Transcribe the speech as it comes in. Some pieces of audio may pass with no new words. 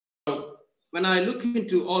when I look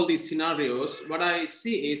into all these scenarios, what I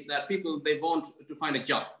see is that people, they want to find a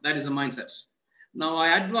job. That is a mindset. Now,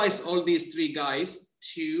 I advised all these three guys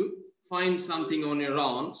to find something on your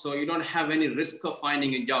own, so you don't have any risk of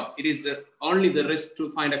finding a job. It is only the risk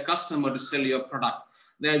to find a customer to sell your product.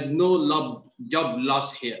 There is no job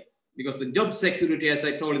loss here, because the job security, as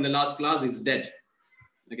I told in the last class, is dead.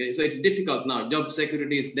 Okay, so it's difficult now. Job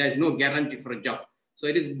security is, there's no guarantee for a job. So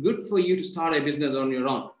it is good for you to start a business on your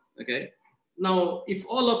own. Okay. Now, if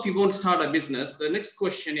all of you won't start a business, the next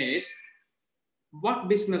question is, what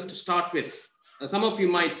business to start with? Some of you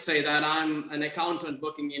might say that I'm an accountant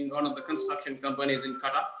working in one of the construction companies in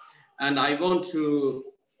Qatar, and I want to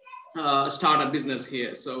start a business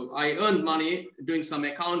here. So I earned money doing some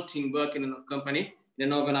accounting work in a company,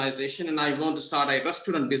 in an organization, and I want to start a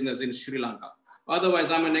restaurant business in Sri Lanka.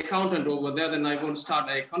 Otherwise, I'm an accountant over there, then I want to start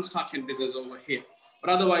a construction business over here. But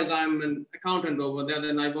otherwise, I'm an accountant over there,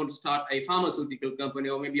 then I want to start a pharmaceutical company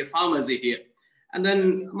or maybe a pharmacy here. And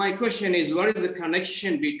then my question is, what is the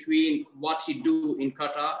connection between what you do in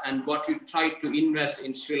Qatar and what you try to invest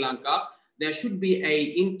in Sri Lanka? There should be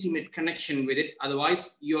an intimate connection with it.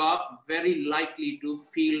 Otherwise, you are very likely to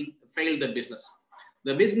fail the business.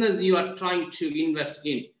 The business you are trying to invest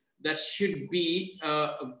in, that should be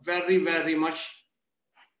very, very much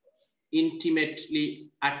intimately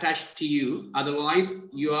attached to you. Otherwise,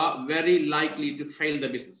 you are very likely to fail the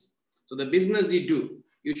business. So the business you do,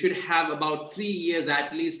 you should have about 3 years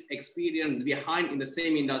at least experience behind in the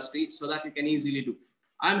same industry so that you can easily do.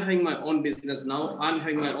 I'm having my own business now. I'm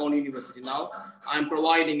having my own university now. I'm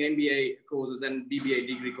providing MBA courses and BBA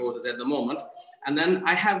degree courses at the moment. And then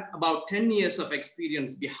I have about 10 years of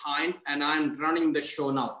experience behind, and I'm running the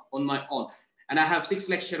show now on my own. And I have 6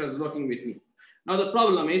 lecturers working with me. Now, the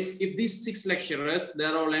problem is, if these 6 lecturers,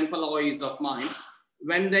 they're all employees of mine,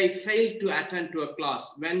 when they fail to attend to a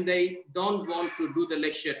class, when they don't want to do the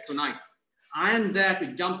lecture tonight, I am there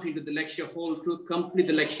to jump into the lecture hall to complete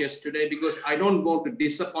the lectures today, because I don't want to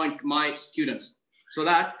disappoint my students, so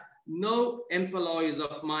that no employees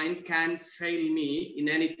of mine can fail me in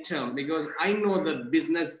any term, because I know the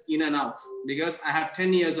business in and out, because I have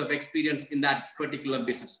 10 years of experience in that particular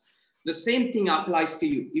business. The same thing applies to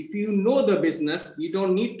you. If you know the business, you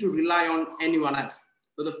don't need to rely on anyone else.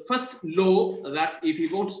 So the first law, that if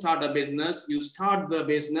you want to start a business, you start the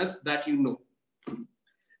business that you know.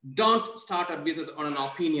 Don't start a business on an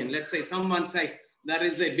opinion. Let's say someone says there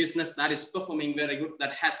is a business that is performing very good,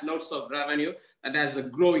 that has lots of revenue, that has a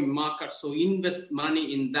growing market, so invest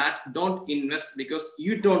money in that. Don't invest because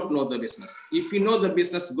you don't know the business. If you know the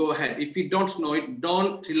business, go ahead. If you don't know it,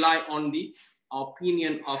 don't rely on the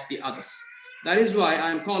opinion of the others. That is why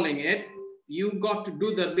I'm calling it, you got to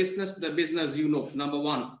do the business you know. Number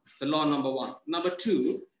one, the law number one. Number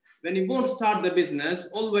two, when you won't start the business,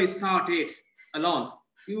 always start it alone.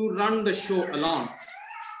 You run the show alone,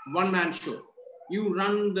 one-man show. You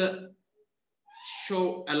run the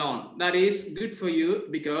show alone. That is good for you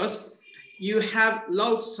because you have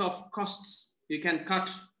lots of costs you can cut.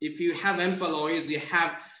 If you have employees, you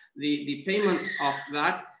have the payment of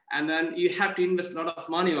that, and then you have to invest a lot of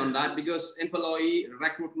money on that, because employee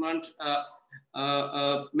recruitment,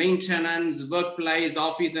 maintenance, workplace,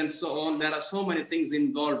 office, and so on. There are so many things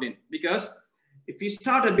involved in, because if you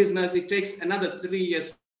start a business, it takes another 3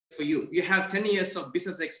 years for you. You have 10 years of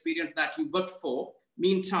business experience that you worked for.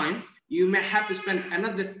 Meantime, you may have to spend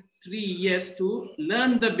another 3 years to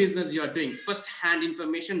learn the business you are doing, first-hand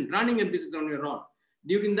information, running a business on your own.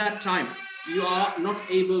 During that time, you are not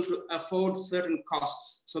able to afford certain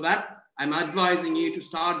costs. So that I'm advising you to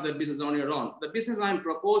start the business on your own. The business I'm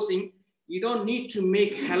proposing, you don't need to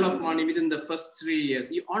make hell of money within the first 3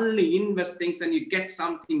 years. You only invest things and you get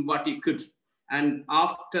something what you could. And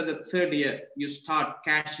after the 3rd year, you start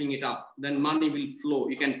cashing it up. Then money will flow.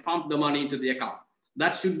 You can pump the money into the account.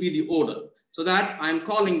 That should be the order. So that I'm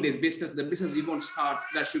calling this business, the business you won't start,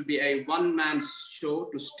 that should be a one-man show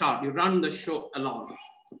to start. You run the show alone.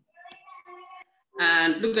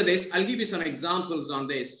 And look at this. I'll give you some examples on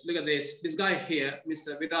this. Look at this. This guy here,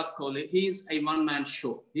 Mr. Virat Kohli, he's a one-man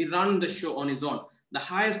show. He runs the show on his own. The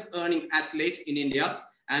highest earning athlete in India,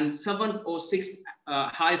 and 7th or 6th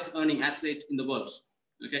highest earning athlete in the world.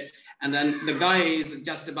 Okay. And then the guy is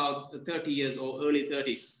just about 30 years or early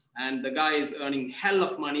 30s. And the guy is earning hell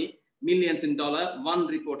of money, millions in dollar. One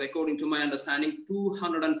report, according to my understanding,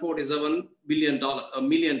 $247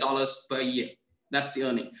 million per year. That's the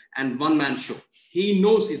earning. And one-man show. He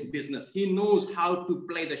knows his business. He knows how to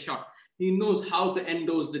play the shot. He knows how to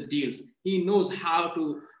endorse the deals. He knows how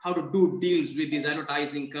to do deals with these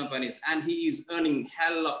advertising companies. And he is earning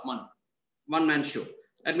hell of money. One-man show.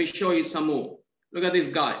 Let me show you some more. Look at this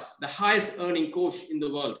guy, the highest earning coach in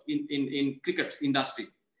the world in cricket industry.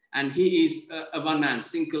 And he is a one man, a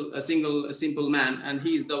simple man. And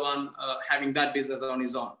he is the one having that business on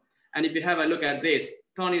his own. And if you have a look at this,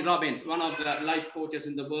 Tony Robbins, one of the life coaches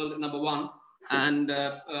in the world, #1, and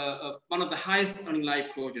one of the highest earning life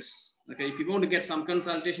coaches. Okay, if you want to get some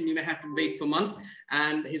consultation, you may have to wait for months.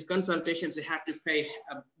 And his consultations, you have to pay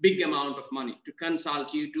a big amount of money to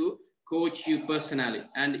consult you, to coach you personally.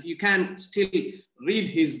 And you can still read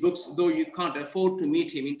his books, though you can't afford to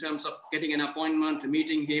meet him in terms of getting an appointment,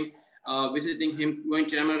 meeting him, visiting him, going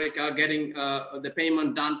to America, getting the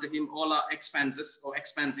payment done to him, all are expenses or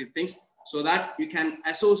expensive things, so that you can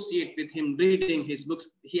associate with him reading his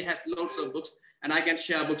books. He has lots of books, and I can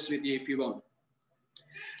share books with you if you want.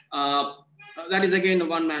 That is again a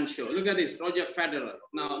one-man show. Look at this, Roger Federer.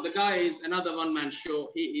 Now the guy is another one-man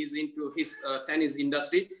show. He is into his tennis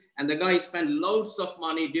industry, and the guy spent loads of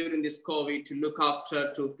money during this COVID to look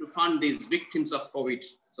after, to fund these victims of COVID.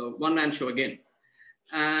 So one-man show again.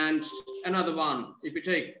 And another one, if you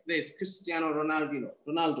take this, Cristiano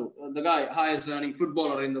Ronaldo, the guy highest earning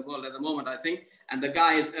footballer in the world at the moment, I think, and the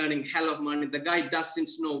guy is earning hell of money. The guy doesn't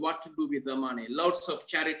know what to do with the money. Lots of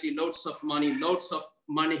charity, lots of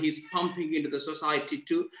money he's pumping into the society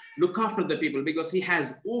to look after the people, because he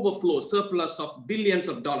has overflow, surplus of billions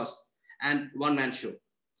of dollars, and one-man show.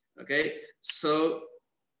 Okay, so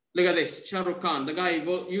look at this, Shah Rukh Khan, the guy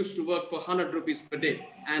used to work for 100 rupees per day,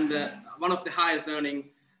 and one of the highest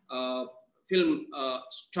earning film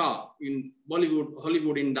star in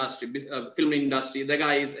Hollywood industry, film industry. The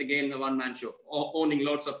guy is again a one-man show, owning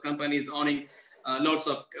lots of companies, owning lots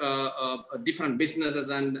of different businesses,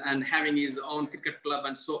 and having his own cricket club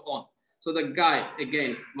and so on. So the guy,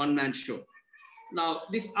 again, one-man show. Now,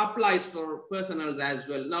 this applies for personals as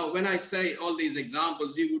well. Now, when I say all these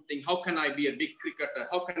examples, you would think, how can I be a big cricketer?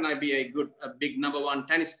 How can I be a big #1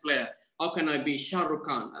 tennis player? How can I be Shah Rukh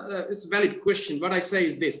Khan? It's a valid question. What I say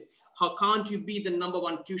is this: how can't you be the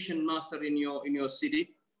 #1 tuition master in your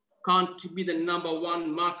city? Can't you be the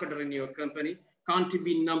 #1 marketer in your company? Can't you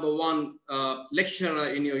be #1 lecturer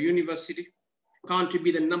in your university? Can't you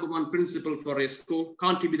be the #1 principal for a school?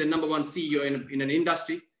 Can't you be the #1 CEO in an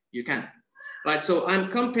industry? You can. Right, so I'm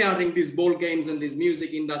comparing these ball games and these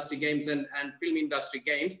music industry games and film industry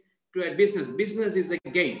games to a business. Business is a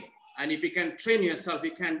game. And if you can train yourself,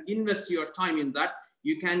 you can invest your time in that,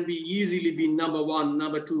 you can easily be #1,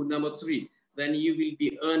 #2, #3. Then you will be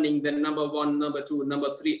earning the #1, #2,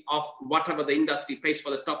 #3 of whatever the industry pays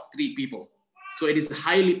for the top 3 people. So it is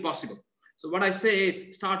highly possible. So what I say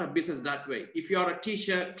is start a business that way. If you are a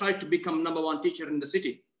teacher, try to become #1 teacher in the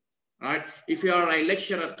city. Right? If you are a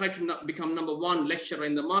lecturer, try to become #1 lecturer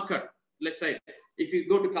in the market. Let's say, if you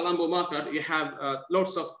go to Colombo market, you have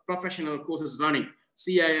lots of professional courses running,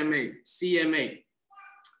 CIMA, CMA,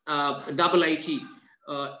 AAT,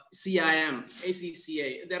 CIM,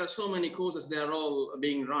 ACCA. There are so many courses, they are all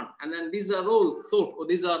being run. And then these are all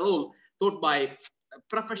taught by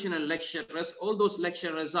professional lecturers. All those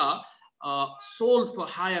lecturers are sold for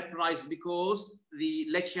higher price because the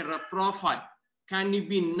lecturer profile. Can you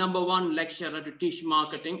be #1 lecturer to teach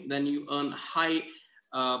marketing? Then you earn high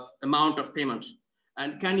amount of payment.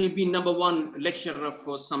 And can you be #1 lecturer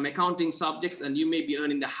for some accounting subjects? Then you may be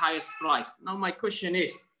earning the highest price. Now my question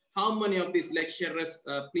is, how many of these lecturers,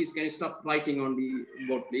 please can you stop writing on the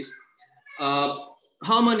board, please?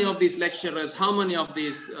 How many of these lecturers, how many of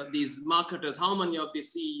these marketers, how many of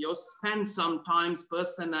these CEOs spend some time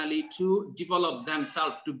personally to develop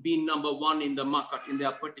themselves to be #1 in the market, in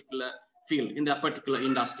their particular field, in that particular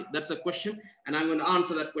industry? That's a question, and I'm going to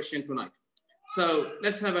answer that question tonight. So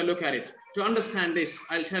let's have a look at it. To understand this,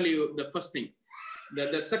 I'll tell you the first thing.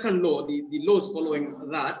 The second law, the laws following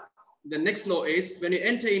that, the next law is when you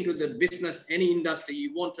enter into the business, any industry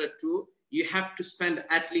you wanted to, you have to spend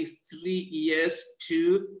at least 3 years to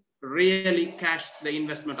really cash the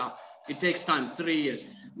investment up. It takes time, 3 years.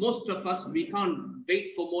 Most of us, we can't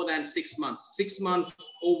wait for more than 6 months. 6 months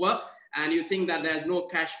over, and you think that there's no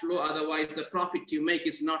cash flow, otherwise the profit you make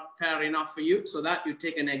is not fair enough for you, so that you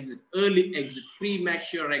take an exit, early exit,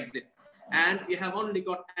 premature exit. And you have only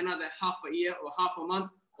got another half a year or half a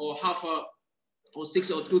month or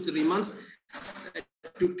 6 or 2 to 3 months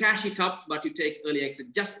to cash it up, but you take early exit.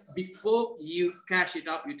 Just before you cash it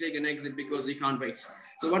up, you take an exit because you can't wait.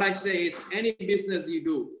 So what I say is, any business you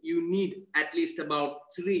do, you need at least about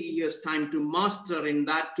 3 years time to master in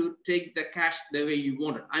that, to take the cash the way you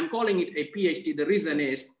want it. I'm calling it a PhD. The reason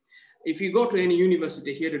is, If you go to any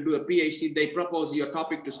university here to do a PhD, they propose your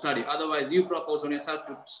topic to study. Otherwise, you propose on yourself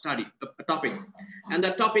to study a topic. And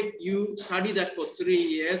that topic, you study that for 3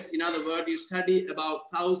 years. In other words, you study about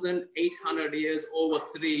 1,800 years over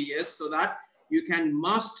 3 years so that you can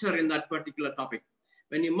master in that particular topic.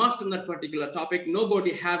 When you master in that particular topic,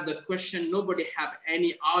 nobody have the question, nobody have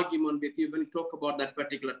any argument with you when you talk about that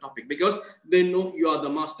particular topic because they know you are the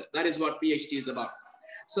master. That is what PhD is about.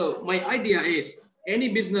 So my idea is, any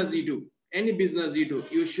business you do,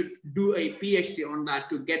 you should do a PhD on that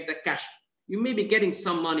to get the cash. You may be getting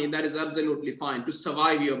some money, that is absolutely fine to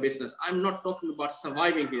survive your business. I'm not talking about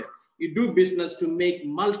surviving here. You do business to make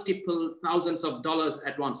multiple thousands of dollars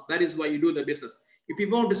at once. That is why you do the business. If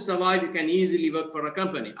you want to survive, you can easily work for a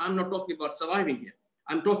company. I'm not talking about surviving here.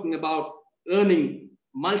 I'm talking about earning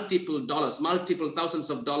multiple dollars, multiple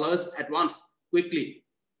thousands of dollars at once, quickly,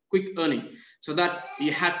 quick earning. So that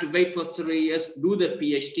you have to wait for 3 years, do the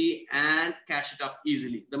PhD and cash it up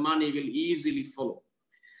easily. The money will easily follow.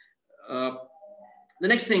 The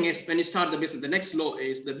next thing is when you start the business, the next law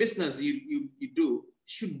is the business you do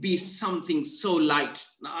should be something so light.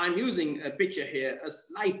 Now I'm using a picture here, a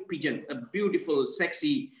light pigeon, a beautiful,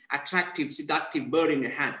 sexy, attractive, seductive bird in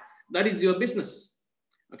your hand. That is your business.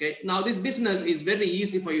 Okay. Now this business is very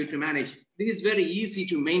easy for you to manage. This is very easy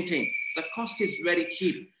to maintain. The cost is very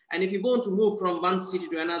cheap. And if you want to move from one city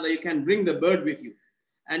to another, you can bring the bird with you.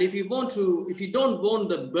 And if you don't want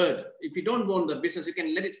the bird, if you don't want the business, you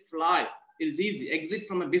can let it fly. It is easy. Exit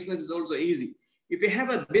from a business is also easy. If you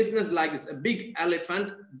have a business like this, a big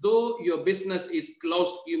elephant, though your business is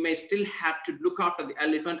closed, you may still have to look after the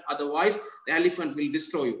elephant. Otherwise, the elephant will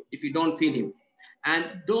destroy you if you don't feed him.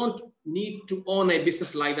 And don't need to own a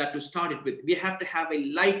business like that to start it with. We have to have a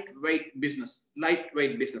lightweight business.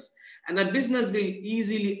 And that business will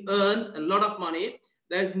easily earn a lot of money.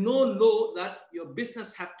 There is no law that your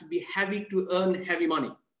business have to be heavy to earn heavy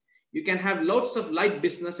money. You can have lots of light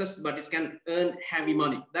businesses, but it can earn heavy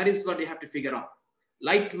money. That is what you have to figure out.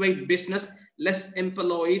 Lightweight business, less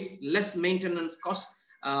employees, less maintenance costs,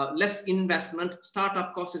 less investment.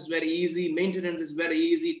 Startup cost is very easy. Maintenance is very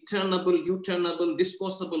easy. Turnable, U-turnable,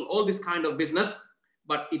 disposable, all this kind of business,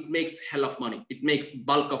 but it makes hell of money. It makes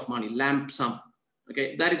bulk of money, lump sum.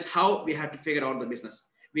 Okay, that is how we have to figure out the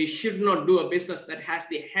business. We should not do a business that has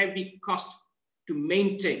the heavy cost to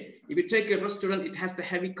maintain. If you take a restaurant, it has the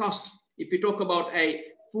heavy cost. If you talk about a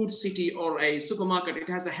food city or a supermarket, it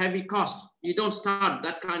has a heavy cost. You don't start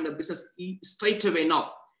that kind of business straight away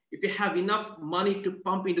now. If you have enough money to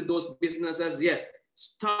pump into those businesses, yes,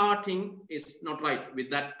 starting is not right with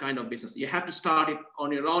that kind of business. You have to start it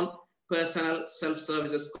on your own, personal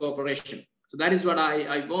self-services corporation. So that is what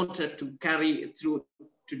I wanted to carry through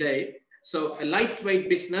today. So a lightweight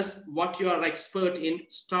business, what you are expert in,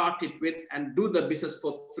 start it with and do the business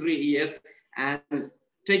for 3 years and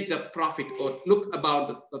take the profit or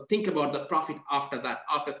think about the profit after that,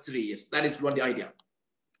 after 3 years. That is what the idea.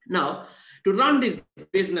 Now, to run this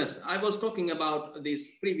business, I was talking about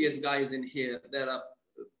these previous guys in here. There are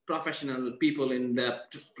professional people in the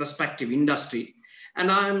prospective industry.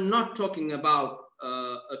 And I'm not talking about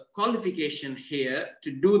a qualification here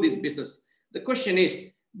to do this business. The question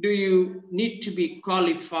is, do you need to be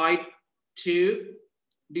qualified to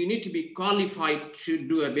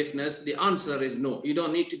do a business? The answer is no, you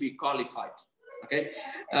don't need to be qualified. Okay.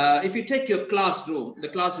 If you take your classroom, the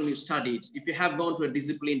classroom you studied, if you have gone to a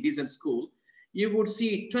decent school, you would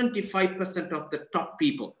see 25% of the top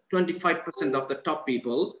people,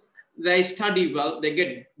 they study well, they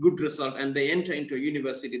get good result, and they enter into a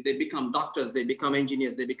university. They become doctors, they become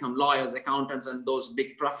engineers, they become lawyers, accountants, and those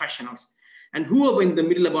big professionals. And whoever in the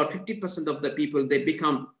middle, about 50% of the people, they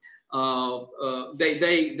become,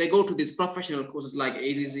 they go to these professional courses like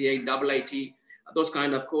ACCA, AAT, those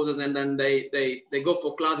kind of courses, and then they go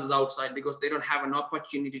for classes outside because they don't have an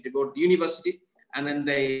opportunity to go to the university. And then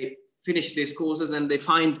they finish these courses and they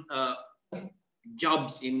find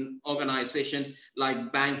jobs in organizations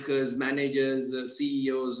like bankers, managers,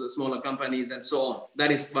 CEOs, smaller companies, and so on. That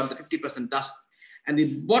is what the 50% does. And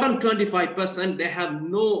the bottom 25%, they have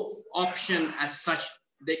no option as such.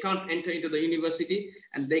 They can't enter into the university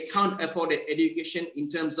and they can't afford an education in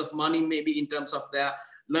terms of money, maybe in terms of their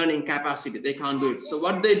learning capacity. They can't do it. So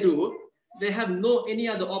what they do, they have any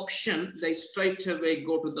other option. They straight away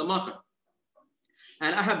go to the market.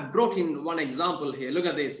 And I have brought in one example here. Look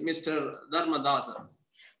at this, Mr. Dharmadasa,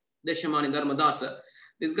 Deshamani Dharmadasa.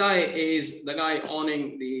 This guy is the guy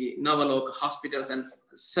owning the Navaloka hospitals and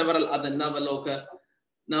several other Navaloka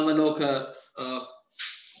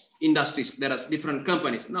industries. There are different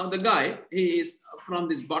companies. Now the guy, he is from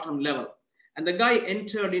this bottom level. And the guy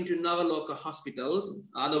entered into Navaloka hospitals,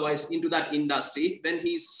 otherwise into that industry, when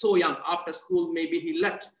he's so young. After school, maybe he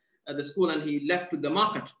left the school and he left to the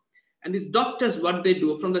market. And these doctors, what they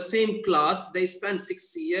do, from the same class, they spend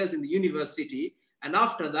 6 years in the university. And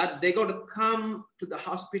after that, they got to come to the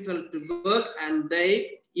hospital to work, and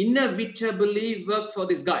they inevitably work for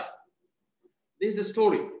this guy. This is the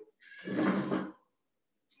story.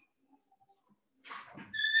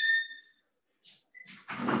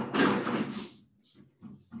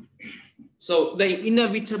 So they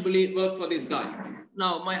inevitably work for this guy.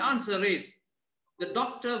 Now, my answer is, the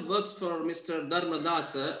doctor works for Mr.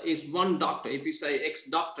 Dharmadasa is one doctor. If you say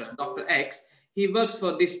ex-doctor, Dr. X, he works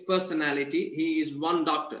for this personality. He is one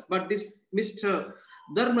doctor. But this Mr.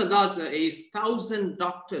 Dharmadasa is 1,000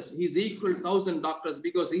 doctors. He's equal to 1,000 doctors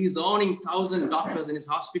because he's owning 1,000 doctors in his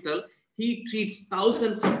hospital. He treats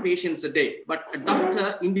thousands of patients a day. But a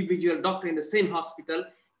doctor, individual doctor in the same hospital,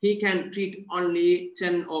 he can treat only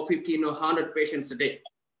 10 or 15 or 100 patients a day.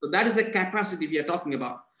 So that is the capacity we are talking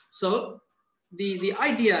about. So the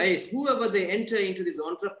idea is, whoever they enter into this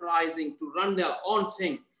enterprising to run their own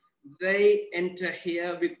thing, they enter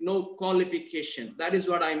here with no qualification. That is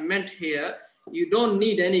what I meant here. You don't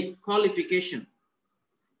need any qualification.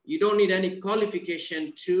 You don't need any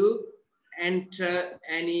qualification to enter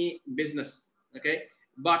any business, okay?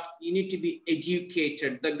 But you need to be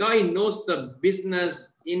educated. The guy knows the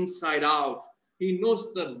business inside out. He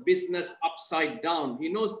knows the business upside down. He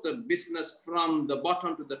knows the business from the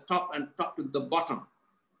bottom to the top and top to the bottom.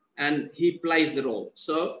 And he plays the role.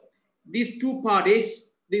 So these two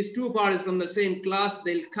parties from the same class,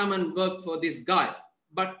 they'll come and work for this guy.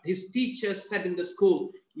 But his teachers said in the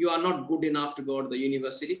school, you are not good enough to go to the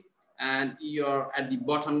university, and you're at the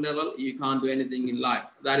bottom level. You can't do anything in life.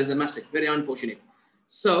 That is a message. Very unfortunate.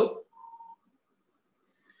 So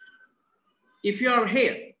if you are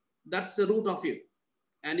here, that's the root of you.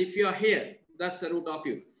 And if you are here, that's the root of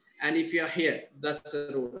you. And if you are here, that's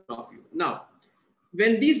the root of you. Now,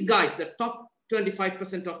 when these guys, the top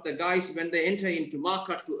 25% of the guys, when they enter into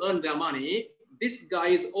market to earn their money, this guy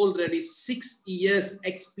is already 6 years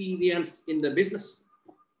experienced in the business.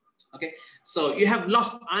 Okay, so you have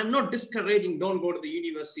lost. I'm not discouraging, don't go to the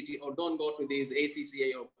university or don't go to these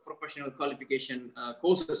ACCA or professional qualification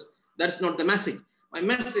courses. That's not the message. My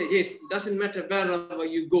message is, doesn't matter wherever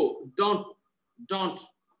you go, don't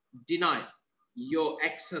deny your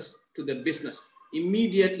access to the business.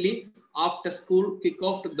 Immediately after school, kick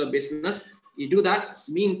off to the business. You do that.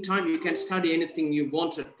 Meantime, you can study anything you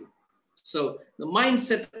wanted to. So the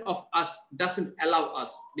mindset of us doesn't allow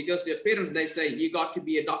us, because your parents, they say, you got to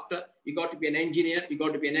be a doctor, you got to be an engineer, you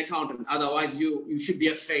got to be an accountant. Otherwise, you should be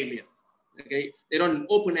a failure. Okay, they don't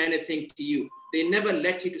open anything to you. They never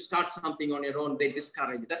let you to start something on your own. They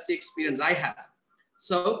discourage you. That's the experience I have.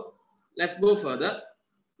 So let's go further.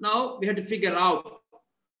 Now we have to figure out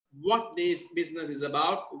what this business is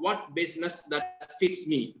about, what business that fits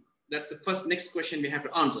me. That's the next question we have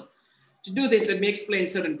to answer. To do this, let me explain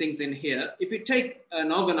certain things in here. If you take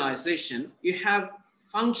an organization, you have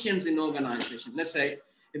functions in organization. Let's say,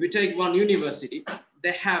 if you take one university,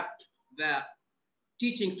 they have the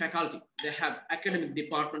teaching faculty. They have academic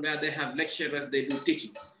department where they have lecturers, they do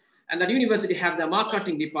teaching. And that university have the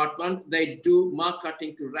marketing department, they do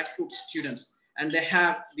marketing to recruit students. And they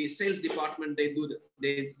have the sales department, they do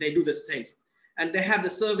the sales. And they have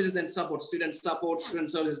the services and support, student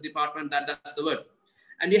service department, that's the word.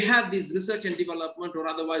 And you have this research and development, or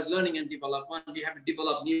otherwise learning and development. You have to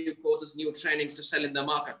develop new courses, new trainings to sell in the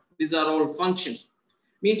market. These are all functions.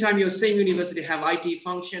 Meantime, your same university have IT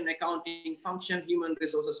function, accounting function, human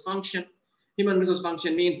resources function. Human resource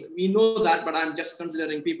function means, we know that, but I'm just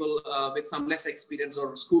considering people with some less experience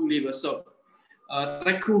or school leavers. So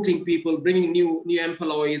recruiting people, bringing new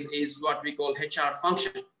employees is what we call HR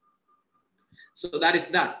function. So that is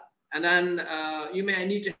that. And then you may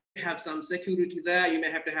need to have some security there. You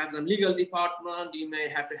may have to have some legal department. You may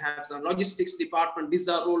have to have some logistics department. These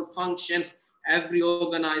are all functions. Every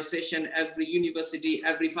organization, every university,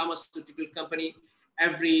 every pharmaceutical company,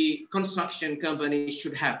 every construction company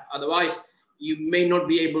should have. Otherwise, you may not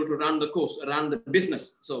be able to run the course, run the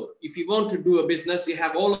business. So if you want to do a business, you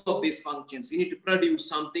have all of these functions. You need to produce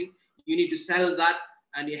something. You need to sell that,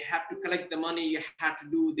 and you have to collect the money. You have to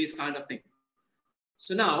do this kind of thing.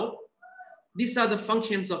 So now, these are the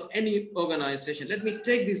functions of any organization. Let me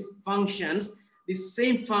take these functions, these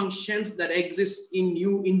same functions that exist in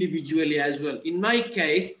you individually as well. In my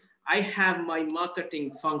case, I have my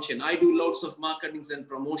marketing function. I do lots of marketings and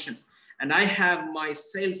promotions. And I have my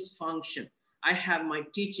sales function. I have my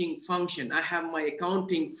teaching function. I have my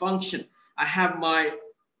accounting function. I have my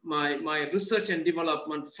my research and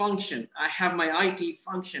development function. I have my IT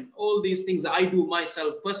function. All these things I do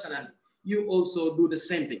myself personally. You also do the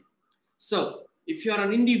same thing. So if you are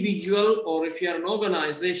an individual or if you are an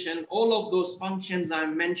organization, all of those functions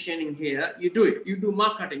I'm mentioning here, you do it. You do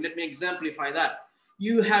marketing. Let me exemplify that.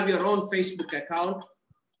 You have your own Facebook account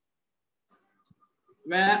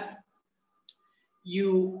where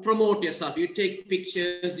you promote yourself. You take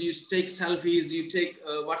pictures, you take selfies, you take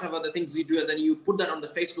whatever the things you do, and then you put that on the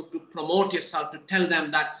Facebook to promote yourself, to tell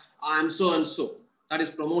them that I'm so and so. That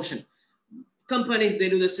is promotion. Companies, they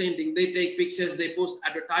do the same thing. They take pictures, they post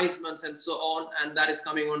advertisements and so on, and that is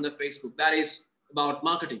coming on the Facebook. That is about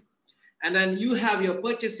marketing. And then you have your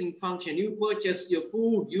purchasing function. You purchase your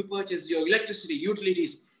food, you purchase your electricity,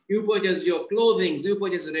 utilities, you purchase your clothing, you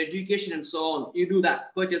purchase your education and so on. You do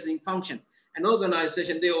that purchasing function. An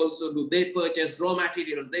organization, they also do. They purchase raw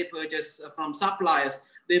materials, they purchase from suppliers,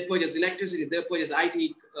 they purchase electricity, they purchase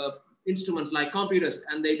IT instruments like computers,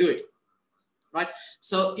 and they do it. Right.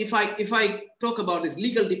 So if I talk about this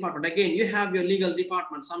legal department, again, you have your legal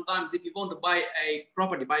department. Sometimes if you want to buy a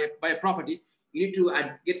property, buy a property, you need to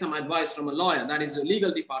get some advice from a lawyer. That is the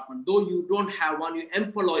legal department. Though you don't have one, you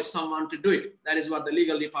employ someone to do it. That is what the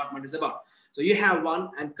legal department is about. So you have one,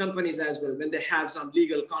 and companies as well, when they have some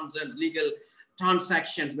legal concerns, legal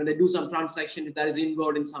transactions, when they do some transaction that is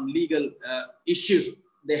involved in some legal issues,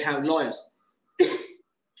 they have lawyers.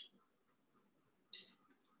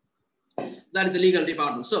 That is the legal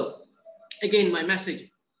department. So again, my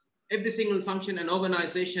message, every single function and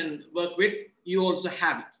organization work with, you also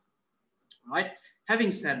have it, right?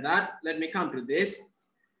 Having said that, let me come to this.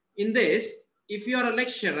 In this, if you are a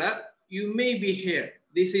lecturer, you may be here.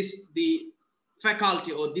 This is the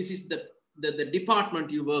faculty, or this is the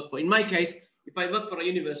department you work for. In my case, if I work for a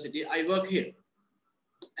university, I work here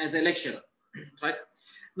as a lecturer, right?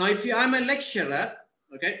 Now, if I'm a lecturer,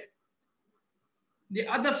 okay, the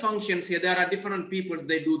other functions here, there are different people,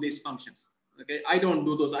 they do these functions, okay? I don't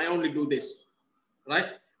do those, I only do this, right?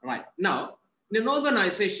 Right. Now, in an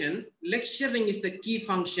organization, lecturing is the key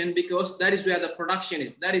function because that is where the production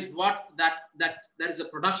is. That is what, that is the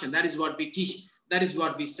production. That is what we teach. That is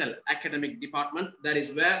what we sell. Academic department, that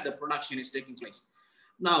is where the production is taking place.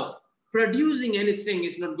 Now, producing anything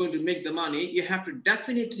is not going to make the money. You have to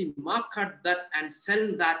definitely market that and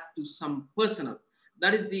sell that to some personnel.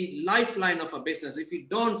 That is the lifeline of a business. If you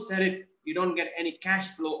don't sell it, you don't get any cash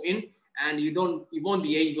flow in, and you won't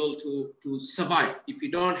be able to survive. If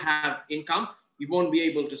you don't have income, you won't be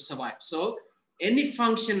able to survive. So any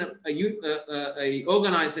function an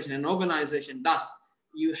organization does,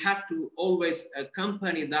 you have to always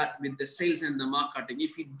accompany that with the sales and the marketing.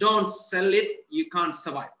 If you don't sell it, you can't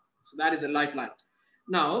survive. So that is a lifeline.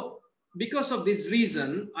 Now, because of this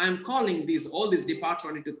reason, I am calling all these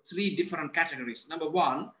departments into 3 different categories. Number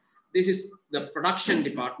 1, this is the production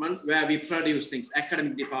department where we produce things.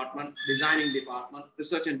 Academic department, designing department,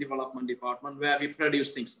 research and development department where we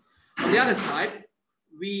produce things. On the other side,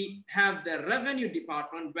 we have the revenue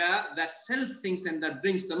department where that sells things and that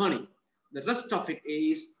brings the money. The rest of it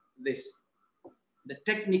is this, the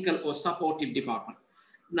technical or supportive department.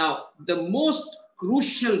 Now, the most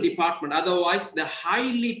crucial department, otherwise the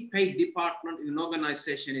highly paid department in an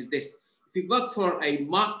organization is this. If you work for a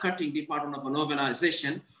marketing department of an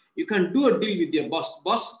organization, you can do a deal with your boss.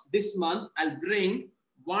 Boss, this month I'll bring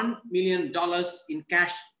 $1 million in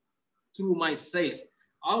cash through my sales.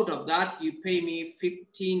 Out of that, you pay me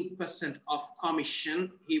 15% of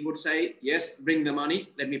commission. He would say, yes, bring the money,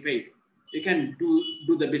 let me pay you. You can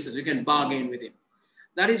do the business, you can bargain with him.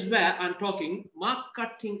 That is where I'm talking.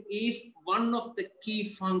 Marketing is one of the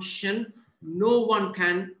key functions no one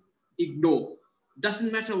can ignore.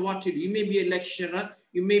 Doesn't matter what you do. You may be a lecturer,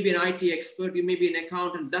 you may be an IT expert, you may be an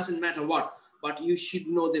accountant, doesn't matter what. But you should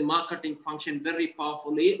know the marketing function very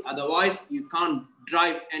powerfully. Otherwise, you can't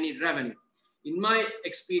drive any revenue. In my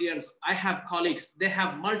experience, I have colleagues, they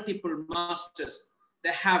have multiple masters,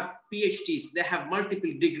 they have PhDs, they have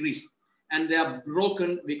multiple degrees, and they are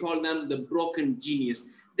broken. We call them the broken genius.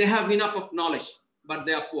 They have enough of knowledge, but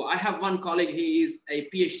they are poor. I have one colleague, he is a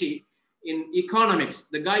PhD in economics.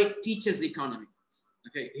 The guy teaches economics.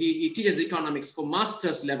 Okay, he teaches economics for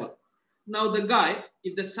master's level. Now the guy,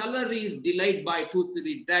 if the salary is delayed by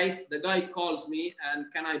 2-3 days, the guy calls me and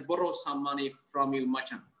can I borrow some money from you,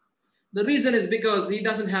 Machan? The reason is because he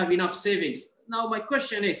doesn't have enough savings. Now my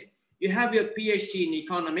question is, you have your PhD in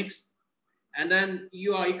economics and then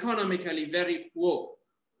you are economically very poor.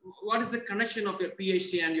 What is the connection of your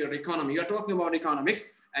PhD and your economy? You're talking about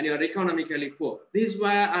economics and you're economically poor. This is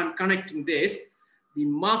where I'm connecting this, the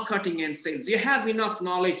marketing and sales. You have enough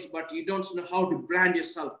knowledge, but you don't know how to brand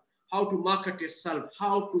yourself, how to market yourself,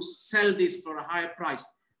 how to sell this for a higher price,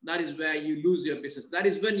 that is where you lose your business. That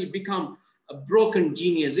is when you become a broken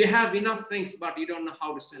genius. You have enough things, but you don't know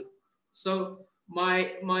how to sell. So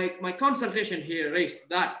my consultation here is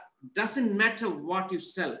that doesn't matter what you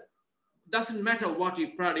sell, doesn't matter what you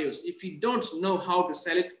produce. If you don't know how to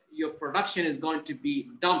sell it, your production is going to be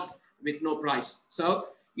dumped with no price. So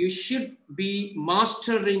you should be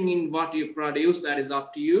mastering in what you produce. That is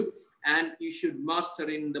up to you. And you should master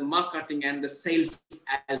in the marketing and the sales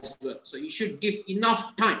as well. So you should give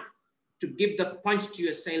enough time to give the punch to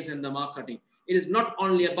your sales and the marketing. It is not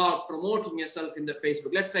only about promoting yourself in the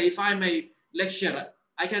Facebook. Let's say if I'm a lecturer,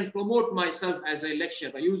 I can promote myself as a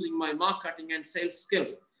lecturer using my marketing and sales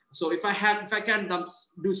skills. So if I can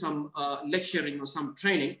do some lecturing or some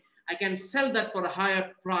training, I can sell that for a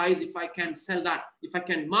higher price if I can sell that, if I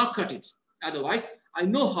can market it. Otherwise, I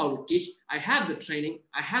know how to teach. I have the training,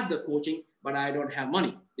 I have the coaching, but I don't have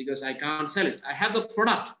money because I can't sell it. I have the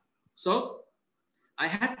product. So I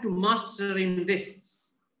have to master in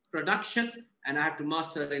this production and I have to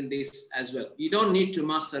master in this as well. You don't need to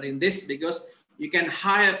master in this because you can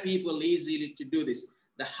hire people easily to do this.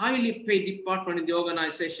 The highly paid department in the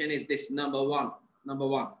organization is this number one.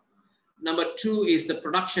 Number two is the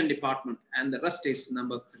production department, and the rest is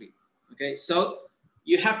number three. Okay, so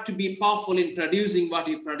you have to be powerful in producing what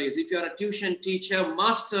you produce. If you're a tuition teacher,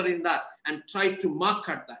 master in that and try to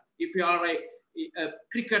market that. If you are a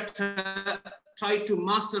cricketer, try to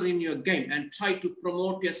master in your game and try to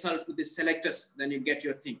promote yourself to the selectors, then you get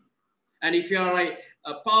your thing. And if you are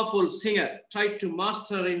a powerful singer, try to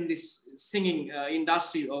master in this singing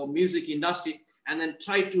industry or music industry, and then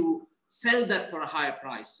try to sell that for a higher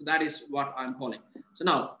price. So that is what I'm calling. So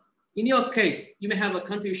now, in your case, you may have a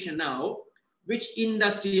confusion now, which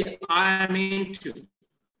industry I'm into,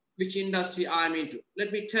 which industry I'm into.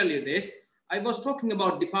 Let me tell you this. I was talking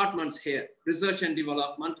about departments here: research and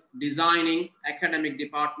development, designing, academic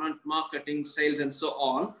department, marketing, sales, and so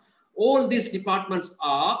on. All these departments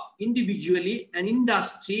are individually an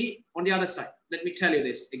industry on the other side. Let me tell you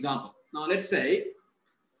this example. Now, let's say,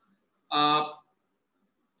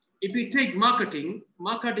 if we take marketing,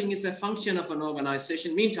 marketing is a function of an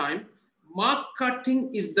organization. Meantime,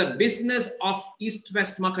 marketing is the business of East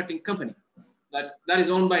West Marketing Company. That is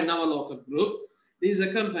owned by Navaloka Group. This is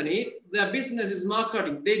a company, their business is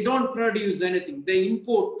marketing. They don't produce anything. They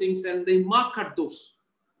import things and they market those,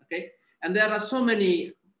 okay? And there are so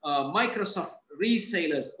many Microsoft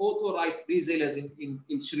resellers, authorized resellers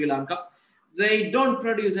in Sri Lanka. They don't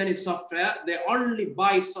produce any software. They only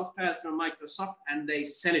buy software from Microsoft and they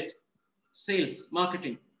sell it. Sales,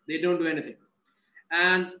 marketing, they don't do anything.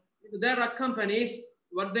 And there are companies,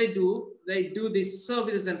 what they do these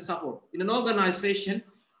services and support. In an organization,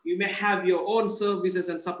 you may have your own services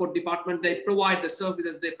and support department. They provide the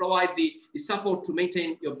services, they provide the support to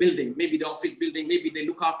maintain your building, maybe the office building, maybe they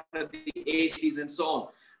look after the ACs and so on.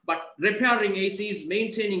 But repairing ACs,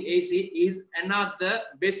 maintaining AC is another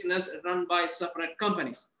business run by separate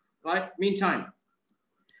companies, right? Meantime,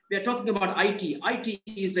 we are talking about IT. IT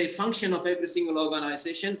is a function of every single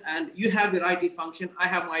organization, and you have your IT function, I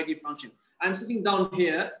have my IT function. I'm sitting down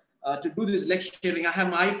here to do this lecturing. I have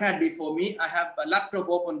my iPad before me, I have a laptop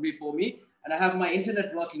open before me, and I have my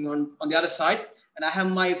internet working on the other side, and I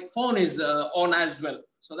have my phone is on as well.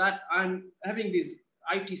 So that I'm having this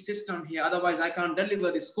IT system here, otherwise I can't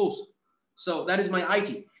deliver this course. So that is my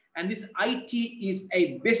IT. And this IT is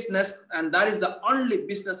a business, and that is the only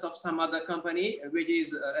business of some other company, which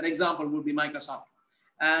is an example would be Microsoft.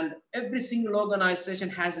 And every single organization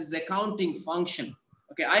has its accounting function.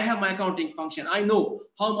 Okay, I have my accounting function. I know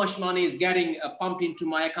how much money is getting pumped into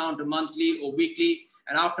my account monthly or weekly.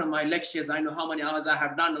 And after my lectures, I know how many hours I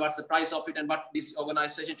have done, what's the price of it, and what this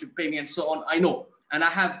organization should pay me, and so on. I know. And I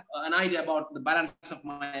have an idea about the balance of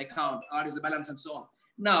my account, what is the balance, and so on.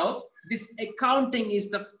 Now, this accounting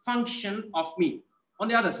is the function of me. On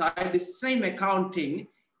the other side, the same accounting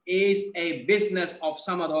is a business of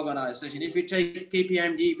some other organization. If you take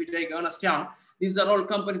KPMG, if you take Ernst Young, these are all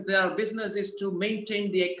companies. Their business is to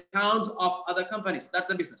maintain the accounts of other companies. That's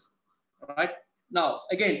the business, right? Now,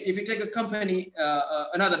 again, if you take a company,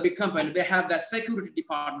 another big company, they have that security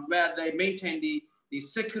department where they maintain the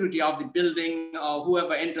security of the building,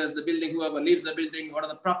 whoever enters the building, whoever leaves the building, what are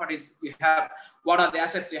the properties you have, what are the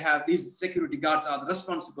assets you have. These security guards are the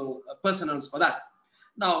responsible personnel for that.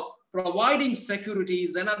 Now, providing security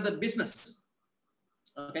is another business.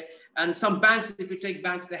 Okay, and some banks, if you take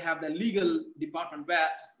banks, they have the legal department where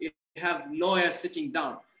you have lawyers sitting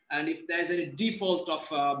down. And if there's any default of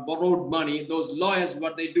borrowed money, those lawyers,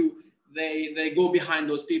 what they do, they go behind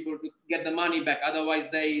those people to get the money back. Otherwise,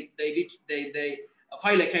 they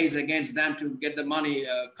file a case against them to get the money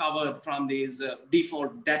covered from these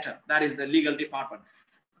default debtor. That is the legal department.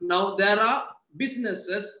 Now, there are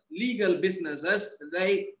businesses, legal businesses,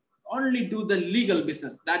 they only do the legal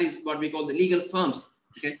business. That is what we call the legal firms.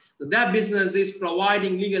 Okay, so their business is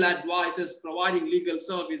providing legal advices, providing legal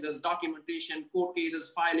services, documentation, court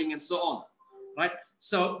cases, filing, and so on. Right.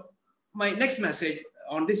 So my next message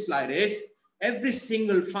on this slide is every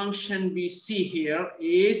single function we see here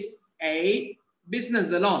is a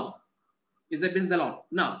business alone. Is a business alone.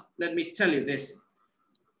 Now, let me tell you this.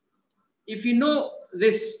 If you know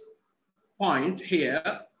this point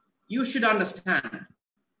here, you should understand.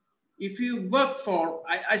 If you work for,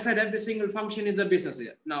 I said every single function is a business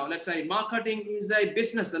here. Now, let's say marketing is a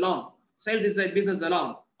business alone. Sales is a business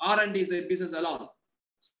alone. R&D is a business alone.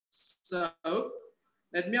 So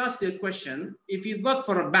let me ask you a question. If you work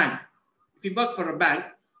for a bank,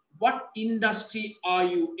 what industry are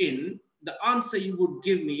you in? The answer you would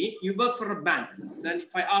give me, you work for a bank. Then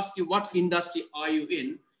if I ask you what industry are you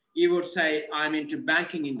in, you would say, I'm into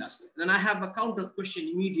banking industry. Then I have a counter question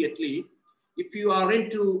immediately. If you are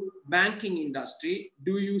into banking industry,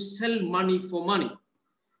 do you sell money for money?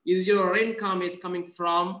 Is your income is coming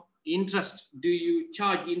from interest? Do you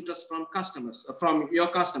charge interest from customers, from your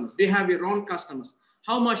customers? Do you have your own customers?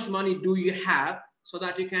 How much money do you have so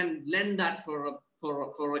that you can lend that for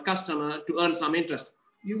a customer to earn some interest?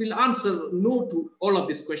 You will answer no to all of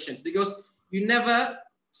these questions because you never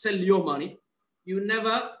sell your money. You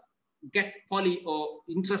never get poly or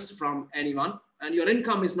interest from anyone, and your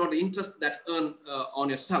income is not the interest that earn on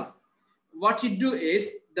yourself. What you do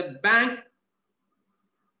is the bank,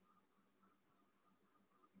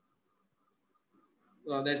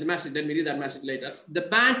 well, there's a message, let me read that message later. The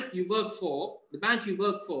bank you work for, the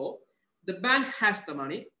bank has the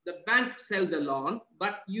money, the bank sell the loan,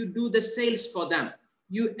 but you do the sales for them.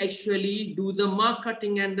 You actually do the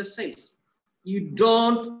marketing and the sales. You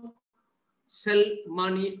don't sell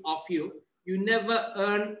money off you. You never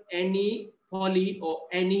earn any poly or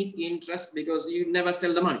any interest because you never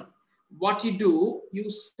sell the money. What you do, you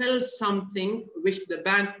sell something which the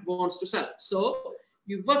bank wants to sell. So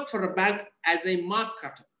you work for a bank as a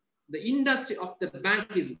marketer. The industry of the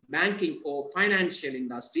bank is banking or financial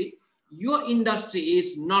industry. Your industry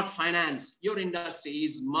is not finance. Your industry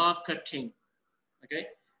is marketing. Okay,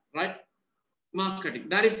 right? Marketing.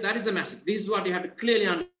 That is the message. This is what you have to clearly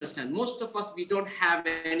understand. Most of us, we don't have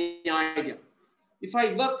any idea. If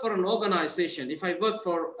I work for an organization, if I work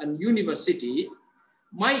for a university,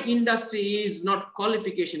 my industry is not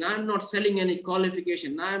qualification. I'm not selling any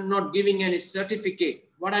qualification. I'm not giving any certificate.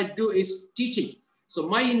 What I do is teaching. So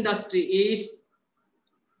my industry is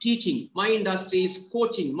teaching. My industry is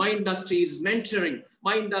coaching. My industry is mentoring.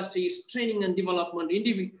 My industry is training and development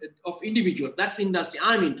of individual. That's the industry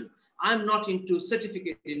I'm into. I'm not into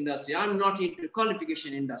certificate industry. I'm not into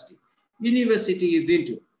qualification industry. University is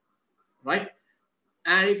into, right?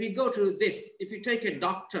 And if you go to this, if you take a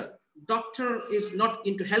doctor is not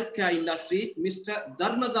into healthcare industry. Mr.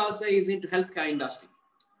 Dharmadasa is into healthcare industry.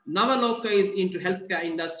 Navaloka is into healthcare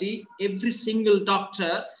industry. Every single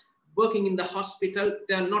doctor working in the hospital,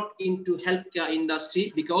 they're not into healthcare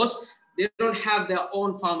industry because they don't have their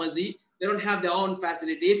own pharmacy. They don't have their own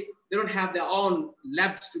facilities. They don't have their own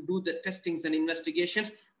labs to do the testings and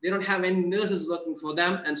investigations. They don't have any nurses working for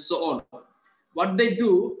them and so on. What they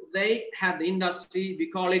do, they have the industry, we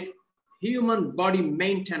call it human body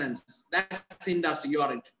maintenance. That's the industry you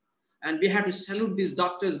are into. And we have to salute these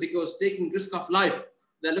doctors because taking risk of life,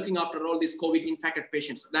 they're looking after all these COVID infected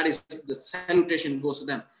patients. That is the salutation goes to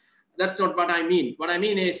them. That's not what I mean. What I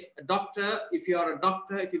mean is a doctor, if you are a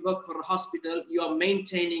doctor, if you work for a hospital, you are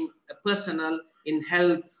maintaining a personnel in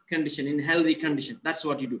health condition, in healthy condition. That's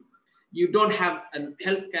what you do. You don't have a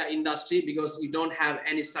healthcare industry because you don't have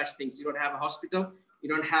any such things. You don't have a hospital. You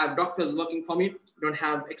don't have doctors working for me. You don't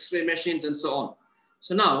have X-ray machines and so on.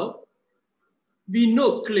 So now we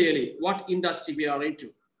know clearly what industry we are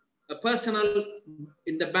into. A personnel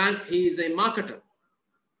in the bank, he is a marketer.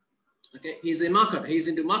 Okay, he's a marketer. He's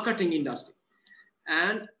into marketing industry.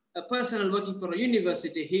 And a personnel working for a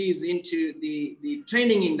university, he is into the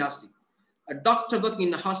training industry. A doctor working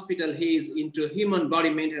in a hospital, he is into human body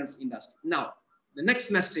maintenance industry. Now, the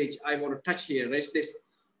next message I want to touch here is this.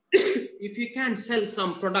 If you can sell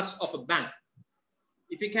some products of a bank,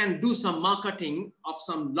 if you can do some marketing of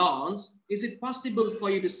some loans, is it possible for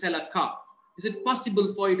you to sell a car? Is it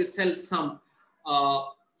possible for you to sell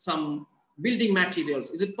some building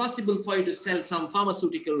materials? Is it possible for you to sell some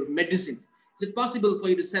pharmaceutical medicines? Is it possible for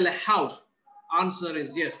you to sell a house? Answer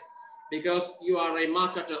is yes, because you are a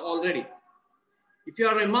marketer already. If you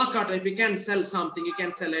are a marketer, if you can sell something, you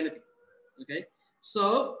can sell anything. Okay.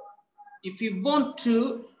 So if you want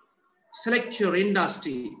to select your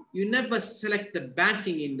industry, you never select the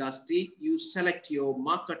banking industry, you select your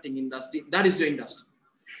marketing industry. That is your industry,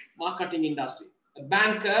 marketing industry. A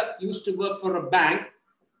banker used to work for a bank.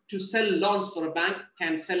 To sell loans for a bank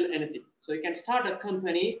can sell anything. So you can start a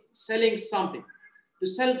company selling something. To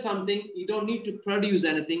sell something, you don't need to produce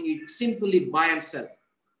anything. You simply buy and sell.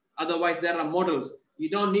 Otherwise, there are models. You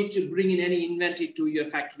don't need to bring in any inventory to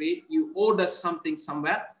your factory. You order something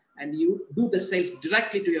somewhere and you do the sales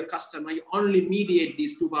directly to your customer. You only mediate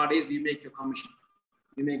these two parties. You make your commission.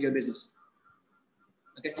 You make your business.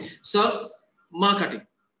 Okay. So marketing.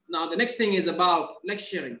 Now, the next thing is about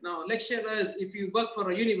lecturing. Now, lecturers, if you work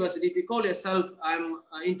for a university, if you call yourself, I'm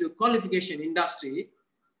into qualification industry,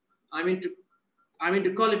 I'm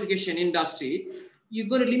into qualification industry, you're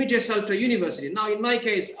going to limit yourself to a university. Now, in my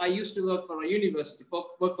case, I used to work for a university,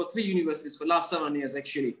 work for 3 universities for the last 7 years,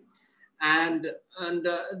 actually. And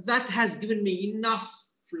that has given me enough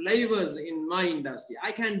flavors in my industry.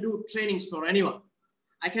 I can do trainings for anyone.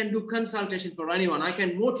 I can do consultation for anyone. I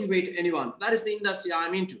can motivate anyone. That is the industry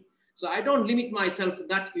I'm into. So I don't limit myself to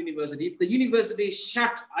that university. If the university is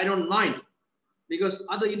shut, I don't mind because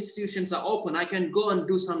other institutions are open. I can go and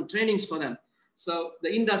do some trainings for them. So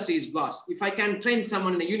the industry is vast. If I can train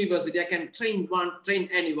someone in a university, I can train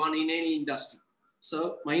anyone in any industry.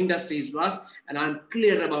 So my industry is vast and I'm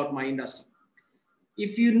clear about my industry.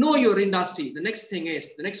 If you know your industry, the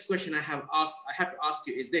next question I have to ask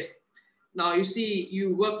you is this. Now, you see,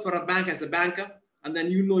 you work for a bank as a banker, and then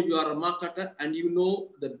you know you are a marketer, and you know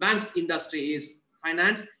the bank's industry is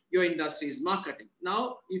finance, your industry is marketing.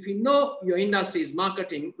 Now, if you know your industry is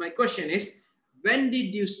marketing, my question is, when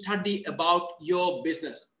did you study about your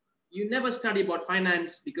business? You never study about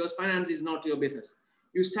finance because finance is not your business.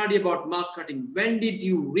 You study about marketing. When did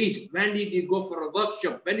you read? When did you go for a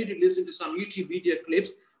workshop? When did you listen to some YouTube video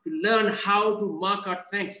clips to learn how to market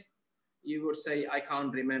things? You would say, I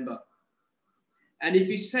can't remember. And if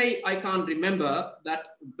you say, I can't remember, that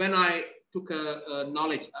when I took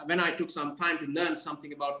when I took some time to learn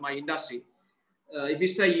something about my industry, if you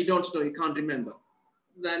say you don't know, you can't remember,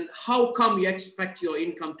 then how come you expect your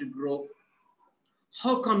income to grow?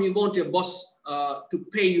 How come you want your boss to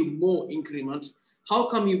pay you more increment? How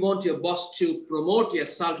come you want your boss to promote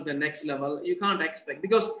yourself to the next level? You can't expect,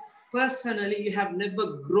 because personally, you have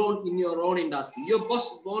never grown in your own industry. Your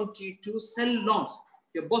boss wants you to sell loans.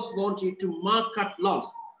 Your boss wants you to market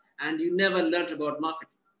loans, and you never learned about marketing.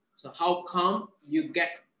 So how come you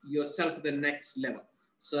get yourself to the next level?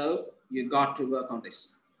 So you got to work on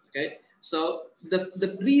this, okay? So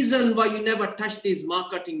the reason why you never touch these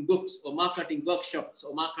marketing books or marketing workshops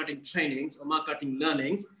or marketing trainings or marketing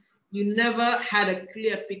learnings, you never had a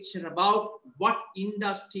clear picture about what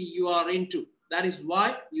industry you are into. That is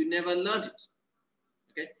why you never learned it.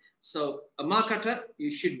 Okay, so a marketer,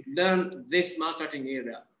 you should learn this marketing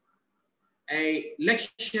area. A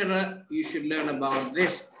lecturer, you should learn about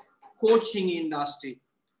this. Coaching industry,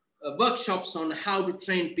 workshops on how to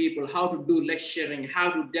train people, how to do lecturing, how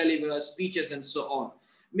to deliver speeches, and so on.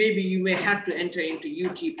 Maybe you may have to enter into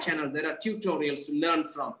YouTube channel. There are tutorials to learn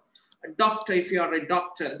from. A doctor, if you are a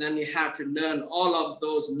doctor, then you have to learn all of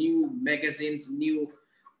those new magazines, new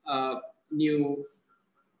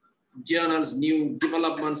journals, new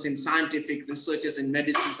developments in scientific researches in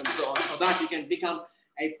medicines and so on, so that you can become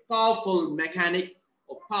a powerful mechanic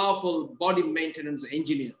or powerful body maintenance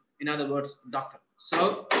engineer. In other words, doctor.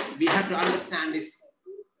 So we have to understand this.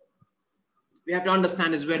 We have to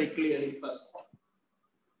understand this very clearly first.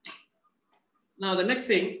 Now, the next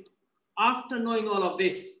thing, after knowing all of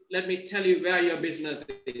this, let me tell you where your business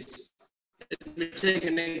is. Let me take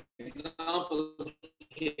an example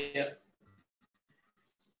here.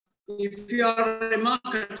 If you are a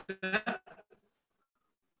marketer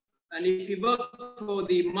and if you work for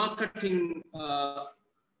the marketing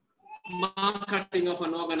of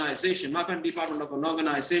an organization, marketing department of an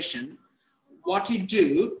organization, what you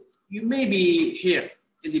do, you may be here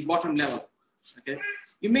in the bottom level. Okay,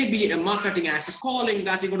 you may be a marketing assistant, calling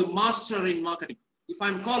that you're going to master in marketing. If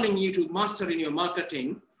I'm calling you to master in your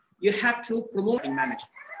marketing, you have to promote and manage.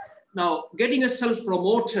 Now, getting yourself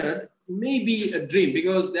promoted may be a dream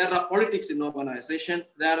because there are politics in organization,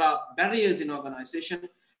 there are barriers in organization,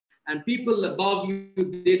 and people above you,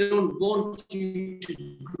 they don't want you to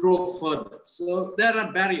grow further. So there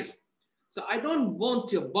are barriers. So I don't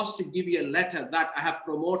want your boss to give you a letter that I have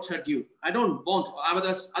promoted you. I don't want,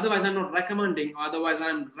 otherwise I'm not recommending, otherwise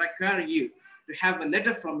I'm requiring you to have a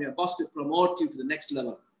letter from your boss to promote you to the next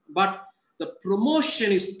level. But the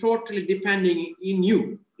promotion is totally depending in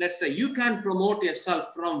you. Let's say you can promote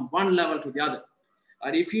yourself from one level to the other.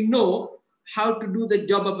 But if you know how to do the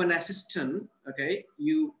job of an assistant, okay,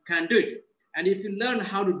 you can do it. And if you learn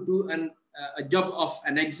how to do a job of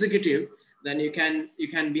an executive, then you can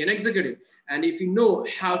be an executive. And if you know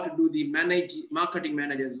how to do the marketing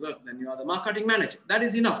manager's work, then you are the marketing manager. That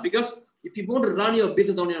is enough, because if you want to run your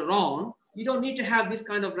business on your own, you don't need to have this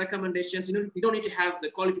kind of recommendations. You don't need to have the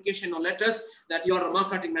qualification or letters that you are a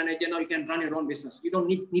marketing manager, now you can run your own business. You don't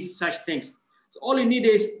need such things. So all you need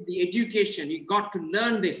is the education. You got to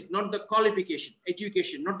learn this, not the qualification.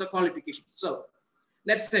 Education, not the qualification. So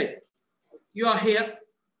let's say you are here,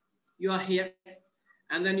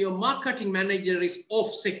 and then your marketing manager is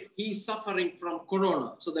off sick. He's suffering from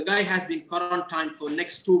corona. So the guy has been quarantined for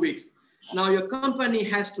next 2 weeks. Now your company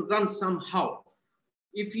has to run somehow.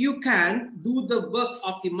 If you can do the work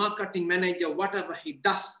of the marketing manager, whatever he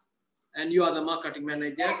does, and you are the marketing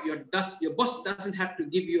manager, your boss doesn't have to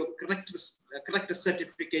give you a corrector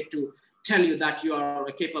certificate to tell you that you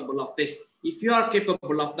are capable of this. If you are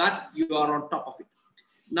capable of that, you are on top of it.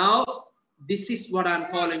 Now, this is what I'm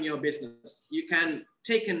calling your business. You can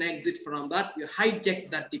take an exit from that. You hijack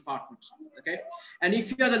that department, okay? And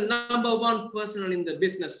if you are the #1 person in the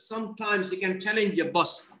business, sometimes you can challenge your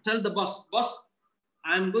boss. Tell the boss,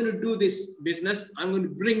 I'm going to do this business. I'm going to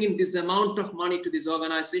bring in this amount of money to this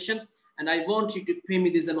organization, and I want you to pay me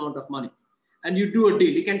this amount of money. And you do a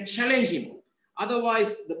deal. You can challenge him.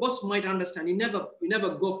 Otherwise, the boss might understand. You never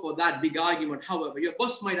go for that big argument. However, your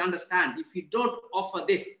boss might understand if you don't offer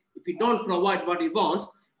this, if you don't provide what he wants,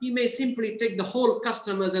 he may simply take the whole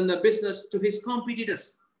customers and the business to his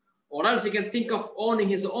competitors. Or else he can think of owning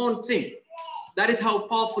his own thing. That is how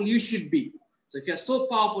powerful you should be. So if you're so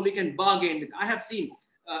powerful, you can bargain with. I have seen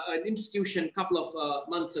an institution a couple of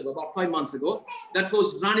months ago, about 5 months ago, that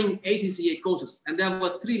was running ACCA courses. And there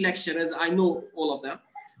were 3 lecturers. I know all of them.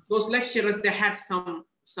 Those lecturers, they had some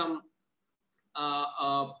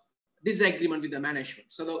disagreement with the management.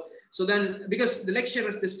 So then, because the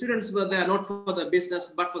lecturers, the students were there not for the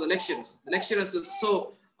business, but for the lecturers. The lecturers are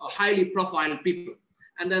so highly profiled people.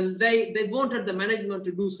 And then they wanted the management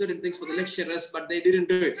to do certain things for the lecturers, but they didn't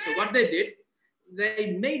do it. So what they did,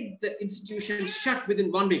 they made the institution shut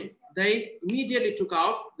within 1 week. They immediately took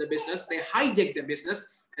out the business, they hijacked the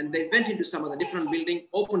business, and they went into some other different building,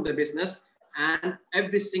 opened the business, and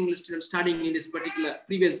every single student studying in this particular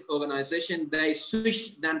previous organization, they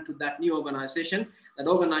switched them to that new organization. That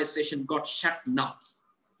organization got shut now.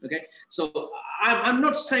 Okay, so I'm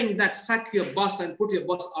not saying that sack your boss and put your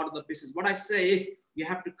boss out of the business. What I say is you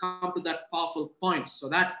have to come to that powerful point so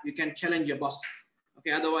that you can challenge your boss.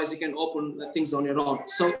 Okay, otherwise you can open things on your own.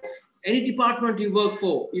 So any department you work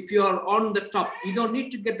for, if you are on the top, you don't need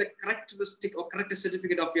to get the characteristic or character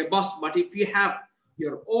certificate of your boss. But if you have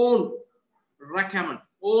your own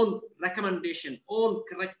recommendation, own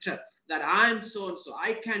character, that I'm so-and-so,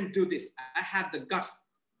 I can do this, I have the guts,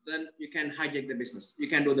 then you can hijack the business. You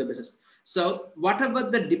can do the business. So whatever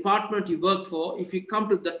the department you work for, if you come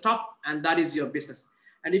to the top, and that is your business.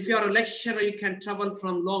 And if you are a lecturer, you can travel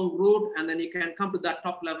from long road, and then you can come to that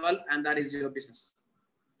top level, and that is your business.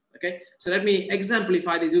 Okay, so let me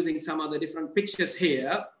exemplify this using some other different pictures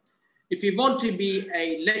here. If you want to be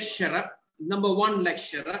a lecturer, #1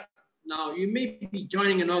 lecturer, now you may be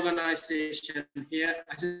joining an organization here,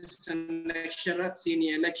 assistant lecturer,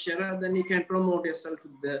 senior lecturer, then you can promote yourself to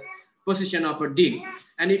the position of a dean.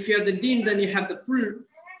 And if you're the dean, then you have the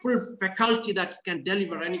full faculty that can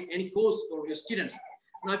deliver any course for your students.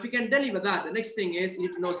 Now, if you can deliver that, the next thing is you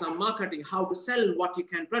need to know some marketing, how to sell what you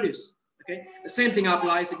can produce. Okay, the same thing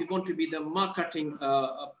applies if you want to be the marketing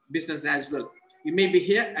business as well. You may be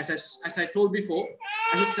here, as I told before,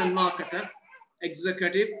 assistant marketer,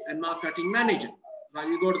 executive, and marketing manager. Now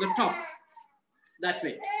you go to the top that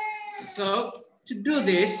way. So to do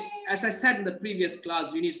this, as I said in the previous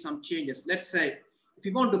class, you need some changes. Let's say if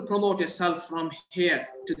you want to promote yourself from here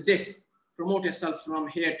to this, promote yourself from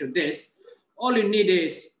here to this, all you need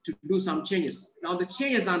is to do some changes. Now the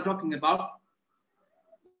changes I'm talking about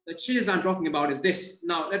is this.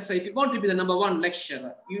 Now, let's say if you want to be the #1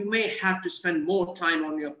 lecturer, you may have to spend more time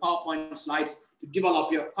on your PowerPoint slides to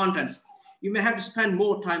develop your contents. You may have to spend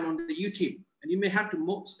more time on the YouTube, and you may have to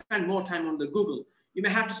spend more time on the Google. You may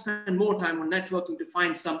have to spend more time on networking to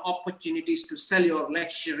find some opportunities to sell your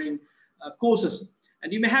lecturing courses.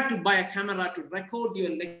 And you may have to buy a camera to record your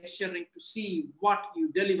lecturing to see what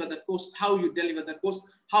you deliver the course, how you deliver the course,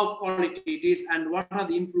 how quality it is, and what are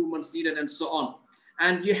the improvements needed, and so on.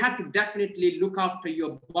 And you have to definitely look after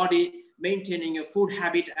your body, maintaining your food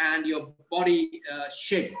habit and your body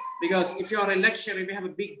shape. Because if you are a lecturer, if you have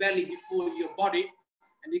a big belly before your body,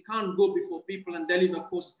 and you can't go before people and deliver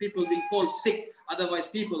courses, people will fall sick. Otherwise,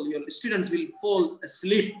 your students will fall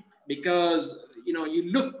asleep because, you know, you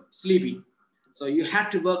look sleepy. So you have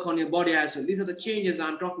to work on your body as well. These are the changes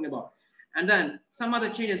I'm talking about. And then some other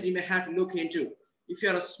changes you may have to look into. If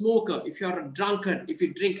you're a smoker, if you're a drunkard, if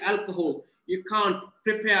you drink alcohol, you can't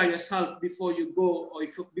prepare yourself before you go, or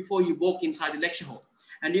before you walk inside the lecture hall.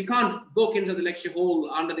 And you can't walk into the lecture hall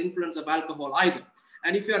under the influence of alcohol either.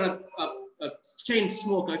 And if you're a chain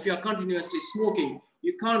smoker, if you're continuously smoking,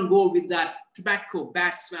 you can't go with that tobacco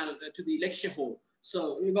bad smell to the lecture hall.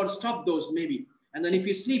 So you got to stop those maybe. And then if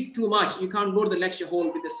you sleep too much, you can't go to the lecture hall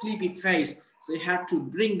with a sleepy face. So you have to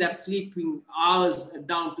bring that sleeping hours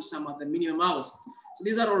down to some of the minimum hours. So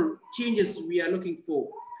these are all changes we are looking for.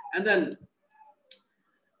 And then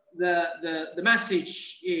the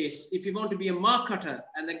message is, if you want to be a marketer,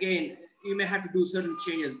 and again, you may have to do certain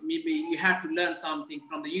changes. Maybe you have to learn something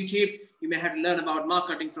from the YouTube. You may have to learn about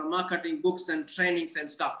marketing from marketing books and trainings and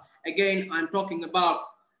stuff. Again, I'm talking about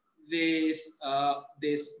this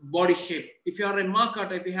body shape. If you are a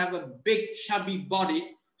marketer, if you have a big chubby body,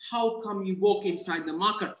 how come you walk inside the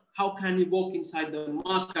market? How can you walk inside the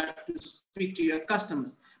market to speak to your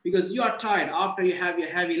customers? Because you are tired after you have your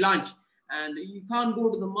heavy lunch, and you can't go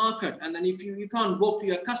to the market, and then if you can't walk to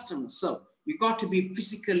your customers. So you got to be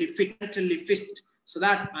physically fit, mentally fit. So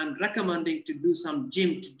that I'm recommending to do some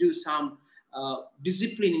gym, to do some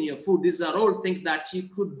discipline in your food. These are all things that you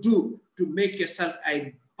could do to make yourself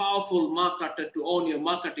a powerful marketer, to own your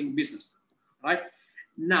marketing business, right?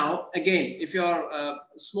 Now, again, if you're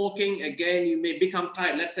smoking, again, you may become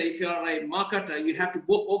tired. Let's say if you're a marketer, you have to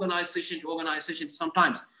go organization to organization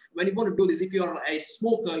sometimes. When you want to do this, if you're a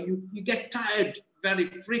smoker, you get tired very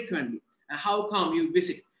frequently. And how come you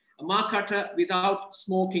visit? A marketer without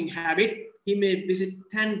smoking habit, he may visit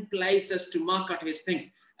 10 places to market his things.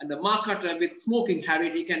 And the marketer with smoking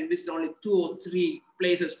habit, he can visit only 2 or 3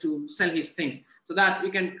 places to sell his things. So that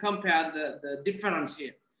you can compare the difference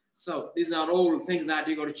here. So these are all things that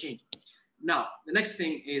you got to change. Now, the next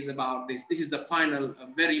thing is about this. This is the final,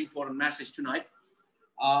 very important message tonight.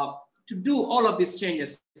 To do all of these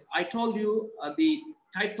changes, I told you the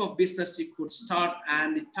type of business you could start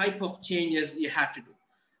and the type of changes you have to do.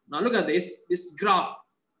 Now look at this graph,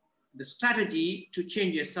 the strategy to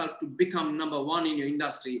change yourself to become #1 in your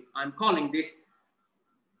industry. I'm calling this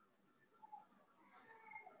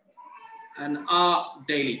an hour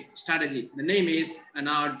daily strategy. The name is an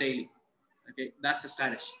hour daily. Okay, that's a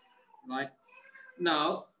strategy, right?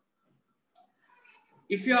 Now,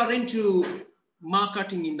 if you are into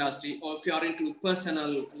marketing industry, or if you are into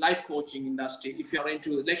personal life coaching industry, if you are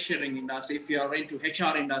into lecturing industry, if you are into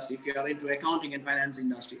HR industry, if you are into accounting and finance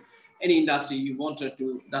industry, any industry you wanted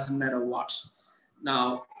to, doesn't matter what.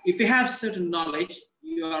 Now, if you have certain knowledge,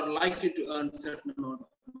 you are likely to earn certain amount of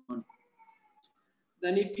money.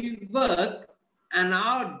 Then if you work an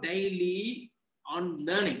hour daily on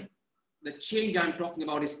learning, the change I'm talking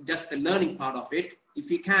about is just the learning part of it. If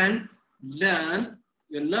you can learn,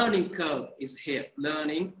 your learning curve is here,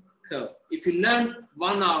 learning curve. If you learn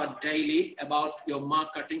 1 hour daily about your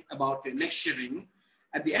marketing, about your lecturing,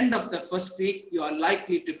 at the end of the first week, you are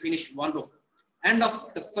likely to finish 1 book. End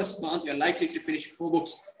of the first month, you're likely to finish 4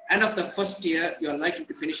 books. End of the first year, you are likely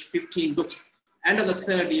to finish 15 books. End of the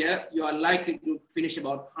third year, you are likely to finish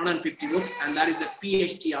about 150 books, and that is the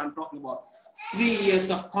PhD I'm talking about. 3 years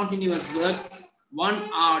of continuous work, 1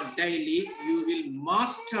 hour daily, you will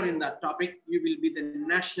master in that topic. You will be the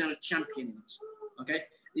national champion. Okay,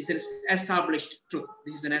 this is established truth.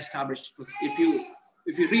 This is an established truth. If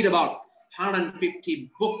you read about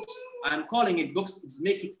 150 books, I'm calling it books.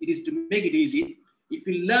 It is to make it easy. If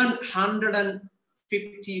you learn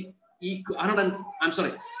 150 if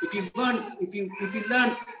you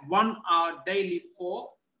learn 1 hour daily for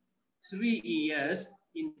 3 years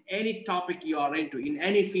in any topic you are into, in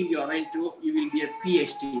any field you are into, you will be a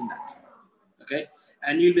PhD in that. Okay,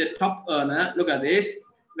 and you'll be a top earner. Look at this.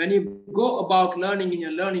 When you go about learning in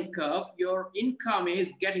your learning curve, your income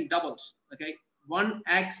is getting doubled. Okay,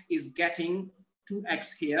 1x is getting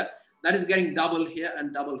 2x here. That is getting double here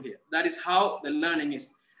and double here. That is how the learning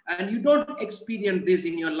is. And you don't experience this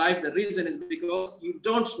in your life. The reason is because you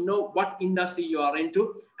don't know what industry you are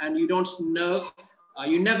into, and you don't know,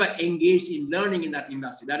 you never engaged in learning in that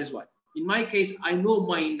industry. That is why. In my case, I know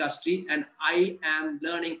my industry, and I am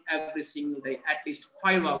learning every single day, at least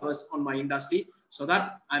 5 hours on my industry, so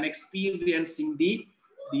that I'm experiencing the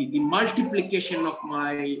multiplication of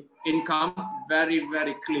my income very,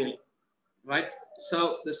 very clearly, right?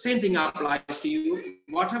 So the same thing applies to you.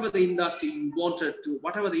 Whatever the industry you wanted to,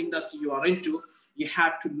 whatever the industry you are into, you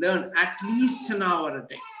have to learn at least an hour a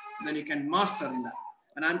day. Then you can master in that.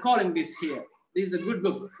 And I'm calling this here. This is a good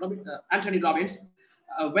book, Anthony Robbins,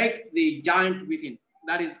 Awake the Giant Within.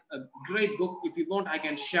 That is a great book. If you want, I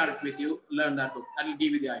can share it with you. Learn that book. That will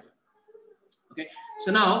give you the idea. Okay.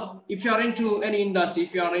 So now, if you are into any industry,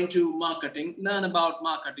 if you are into marketing, learn about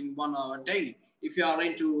marketing 1 hour daily. If you are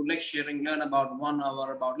into lecturing, learn about 1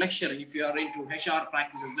 hour about lecturing. If you are into HR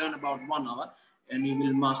practices, learn about 1 hour and you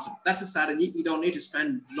will master. That's a strategy. You don't need to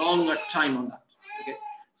spend longer time on that. Okay.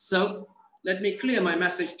 So let me clear my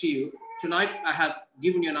message to you. Tonight, I have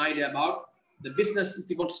given you an idea about the business. If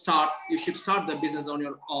you want to start, you should start the business on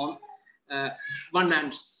your own.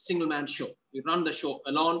 One-man, single-man show. You run the show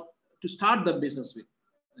alone to start the business with.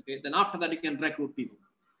 Okay. Then after that, you can recruit people.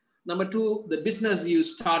 Number two, the business you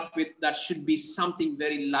start with, that should be something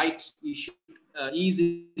very light. You should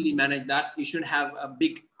easily manage that. You shouldn't have a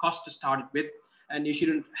big cost to start it with, and you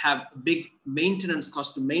shouldn't have a big maintenance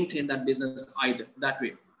cost to maintain that business either. That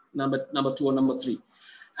way, number two or number three.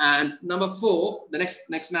 And number four, the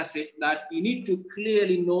next message, that you need to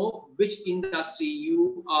clearly know which industry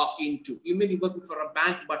you are into. You may be working for a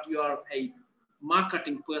bank, but you are a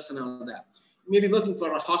marketing personnel there. You may be working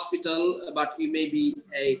for a hospital, but you may be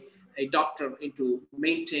a doctor into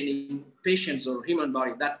maintaining patients or human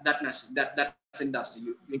body. That's industry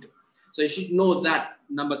you into. So you should know that,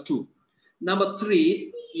 number two. Number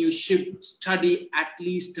three, you should study at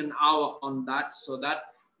least an hour on that so that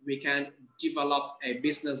we can develop a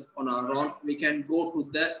business on our own. We can go to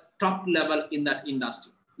the top level in that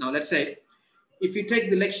industry. Now, let's say, if you take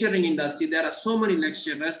the lecturing industry, there are so many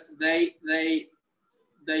lecturers, they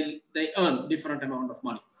earn different amount of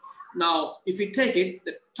money. Now, if you take it,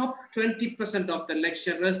 the top 20% of the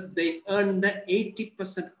lecturers, they earn the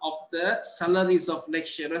 80% of the salaries of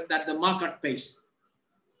lecturers that the market pays,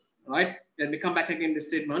 right? Let me come back again to the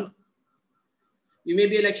statement. You may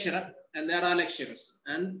be a lecturer and there are lecturers,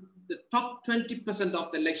 and the top 20%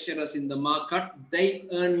 of the lecturers in the market, they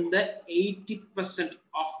earn the 80%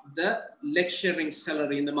 of the lecturing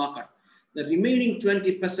salary in the market. The remaining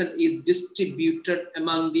 20% is distributed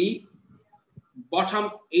among the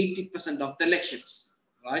bottom 80% of the lecturers,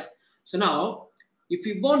 right? So now, if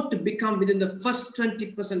you want to become within the first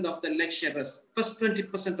 20% of the lecturers, first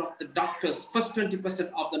 20% of the doctors, first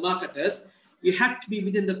 20% of the marketers, you have to be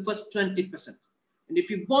within the first 20%. And if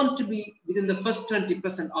you want to be within the first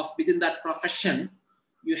 20% of within that profession,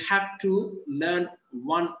 you have to learn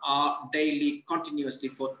 1 hour daily continuously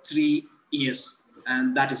for 3 years.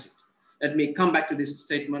 And that is it. Let me come back to this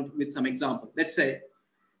statement with some example. Let's say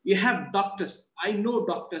you have doctors. I know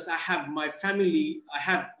doctors. I have my family. I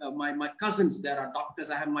have my cousins. There are doctors.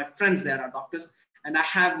 I have my friends. There are doctors. And I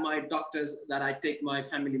have my doctors that I take my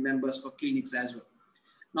family members for clinics as well.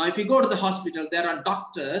 Now, if you go to the hospital, there are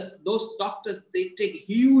doctors. Those doctors, they take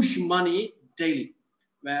huge money daily.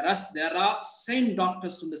 Whereas there are same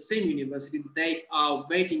doctors from the same university, they are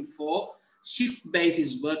waiting for shift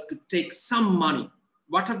basis work to take some money.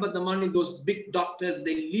 Whatever the money, those big doctors,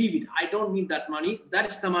 they leave it. I don't need that money. That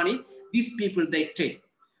is the money these people, they take.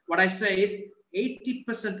 What I say is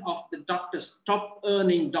 80% of the doctors, top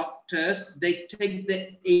earning doctors, they take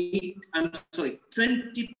the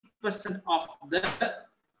 20% of the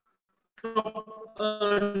top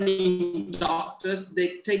earning doctors,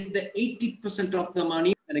 they take the 80% of the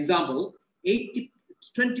money. An example,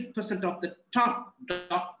 20% of the top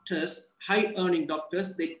doctors, high earning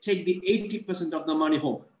doctors, they take the 80% of the money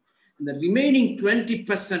home. And the remaining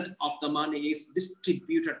 20% of the money is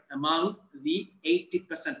distributed among the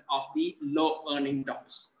 80% of the low earning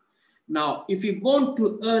doctors. Now, if you want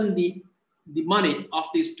to earn the money of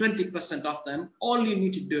these 20% of them, all you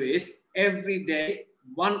need to do is every day,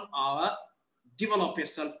 1 hour, develop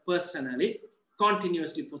yourself personally,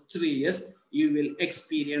 continuously for 3 years, you will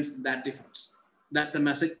experience that difference. That's the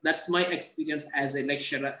message. That's my experience as a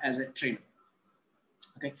lecturer, as a trainer.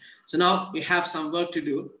 Okay. So now we have some work to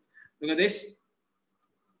do. Look at this.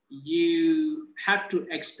 You have to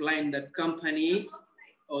explain the company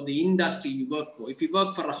or the industry you work for. If you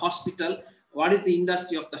work for a hospital, what is the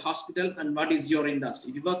industry of the hospital and what is your industry?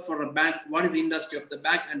 If you work for a bank, what is the industry of the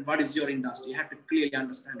bank and what is your industry? You have to clearly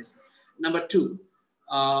understand this. Number two,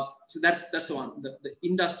 so that's the one, the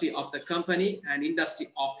industry of the company and industry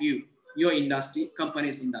of you, your industry,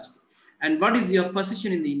 company's industry. And what is your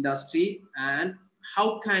position in the industry and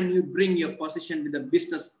how can you bring your position with a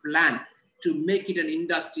business plan to make it an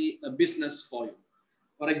industry, a business for you?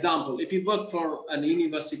 For example, if you work for an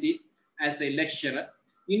university as a lecturer,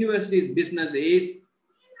 university's business is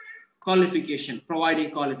qualification,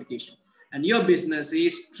 providing qualification. And your business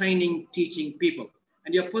is training, teaching people.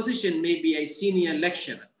 And your position may be a senior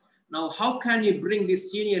lecturer. Now, how can you bring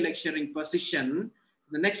this senior lecturing position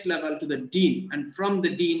the next level to the dean? And from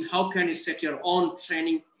the dean, how can you set your own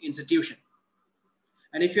training institution?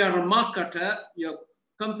 And if you are a marketer, your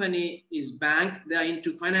company is bank, they are into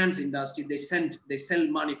finance industry, they sell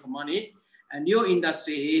money for money, and your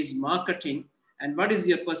industry is marketing. And what is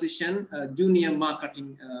your position? Junior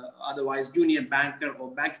marketing, otherwise junior banker or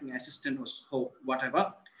banking assistant or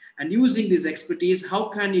whatever. And using this expertise, how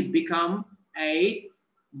can you become a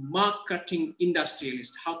marketing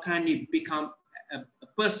industrialist? How can you become a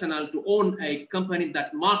personnel to own a company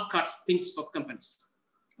that markets things for companies,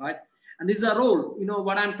 right? And these are all, you know,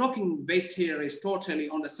 what I'm talking based here is totally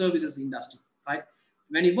on the services industry, right?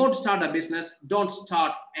 When you want to start a business, don't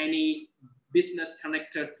start any business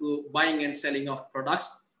connected to buying and selling of products.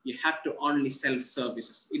 You have to only sell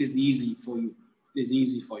services. It is easy for you. It is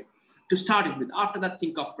easy for you to start it with. After that,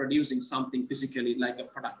 think of producing something physically like a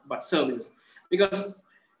product, but services. Because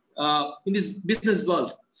in this business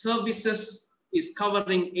world, services is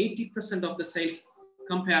covering 80% of the sales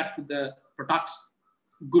compared to the products,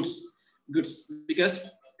 goods, because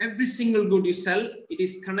every single good you sell, it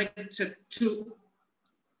is connected to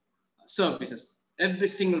services. Every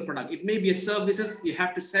single product, it may be a services, you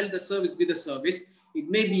have to sell the service with a service. It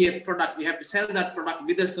may be a product, you have to sell that product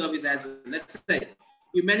with a service as well. Let's say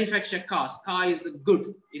you manufacture cars. Car is a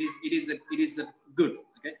good. It is a good.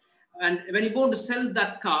 Okay, and when you go to sell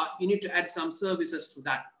that car, you need to add some services to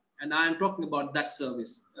that. And I am talking about that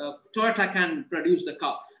service. Toyota can produce the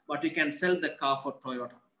car, but you can sell the car for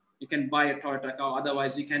Toyota. You can buy a Toyota car.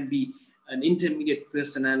 Otherwise, you can be an intermediary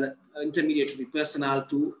personnel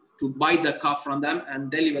to buy the car from them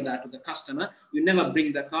and deliver that to the customer. You never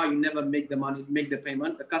bring the car, you never make the money, make the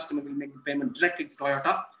payment. The customer will make the payment directly to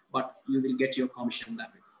Toyota, but you will get your commission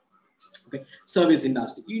that way. Okay, service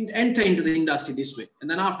industry. You enter into the industry this way. And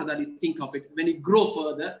then after that, you think of it. When you grow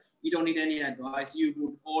further, you don't need any advice. You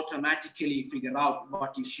would automatically figure out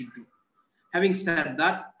what you should do. Having said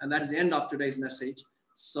that, and that is the end of today's message.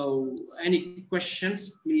 So any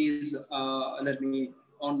questions, please let me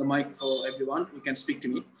on the mic for everyone. You can speak to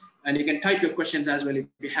me. And you can type your questions as well if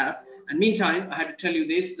you have. And meantime, I have to tell you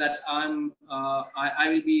this, that I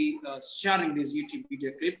will be sharing this YouTube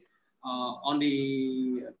video clip on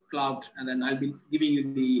the cloud, and then I'll be giving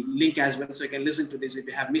you the link as well, so you can listen to this if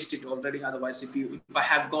you have missed it already. Otherwise, if I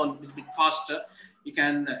have gone a little bit faster, you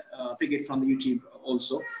can pick it from the YouTube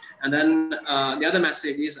also. And then the other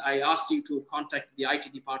message is, I asked you to contact the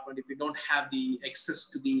IT department if you don't have the access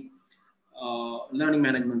to the learning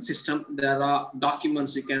management system. There are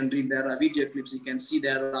documents you can read, there are video clips you can see,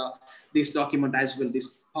 there are this document as well,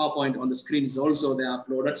 this PowerPoint on the screen is also they are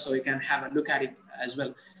uploaded, so you can have a look at it as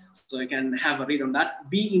well. So you can have a read on that.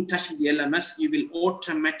 Be in touch with the LMS. You will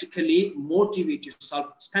automatically motivate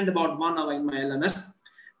yourself. Spend about 1 hour in my LMS,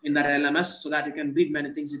 in that LMS, so that you can read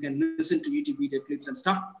many things. You can listen to YouTube video clips and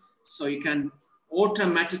stuff. So you can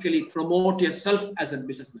automatically promote yourself as a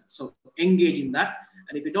businessman. So engage in that.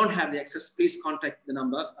 And if you don't have the access, please contact the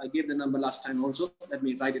number. I gave the number last time also. Let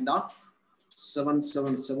me write it down.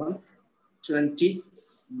 777 20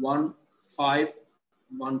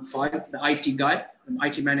 1515. The IT guy, an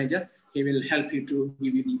IT manager, he will help you to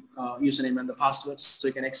give you the username and the password so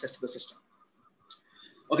you can access to the system.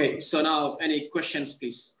 Okay, so now any questions,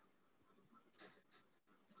 please?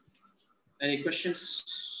 Any questions?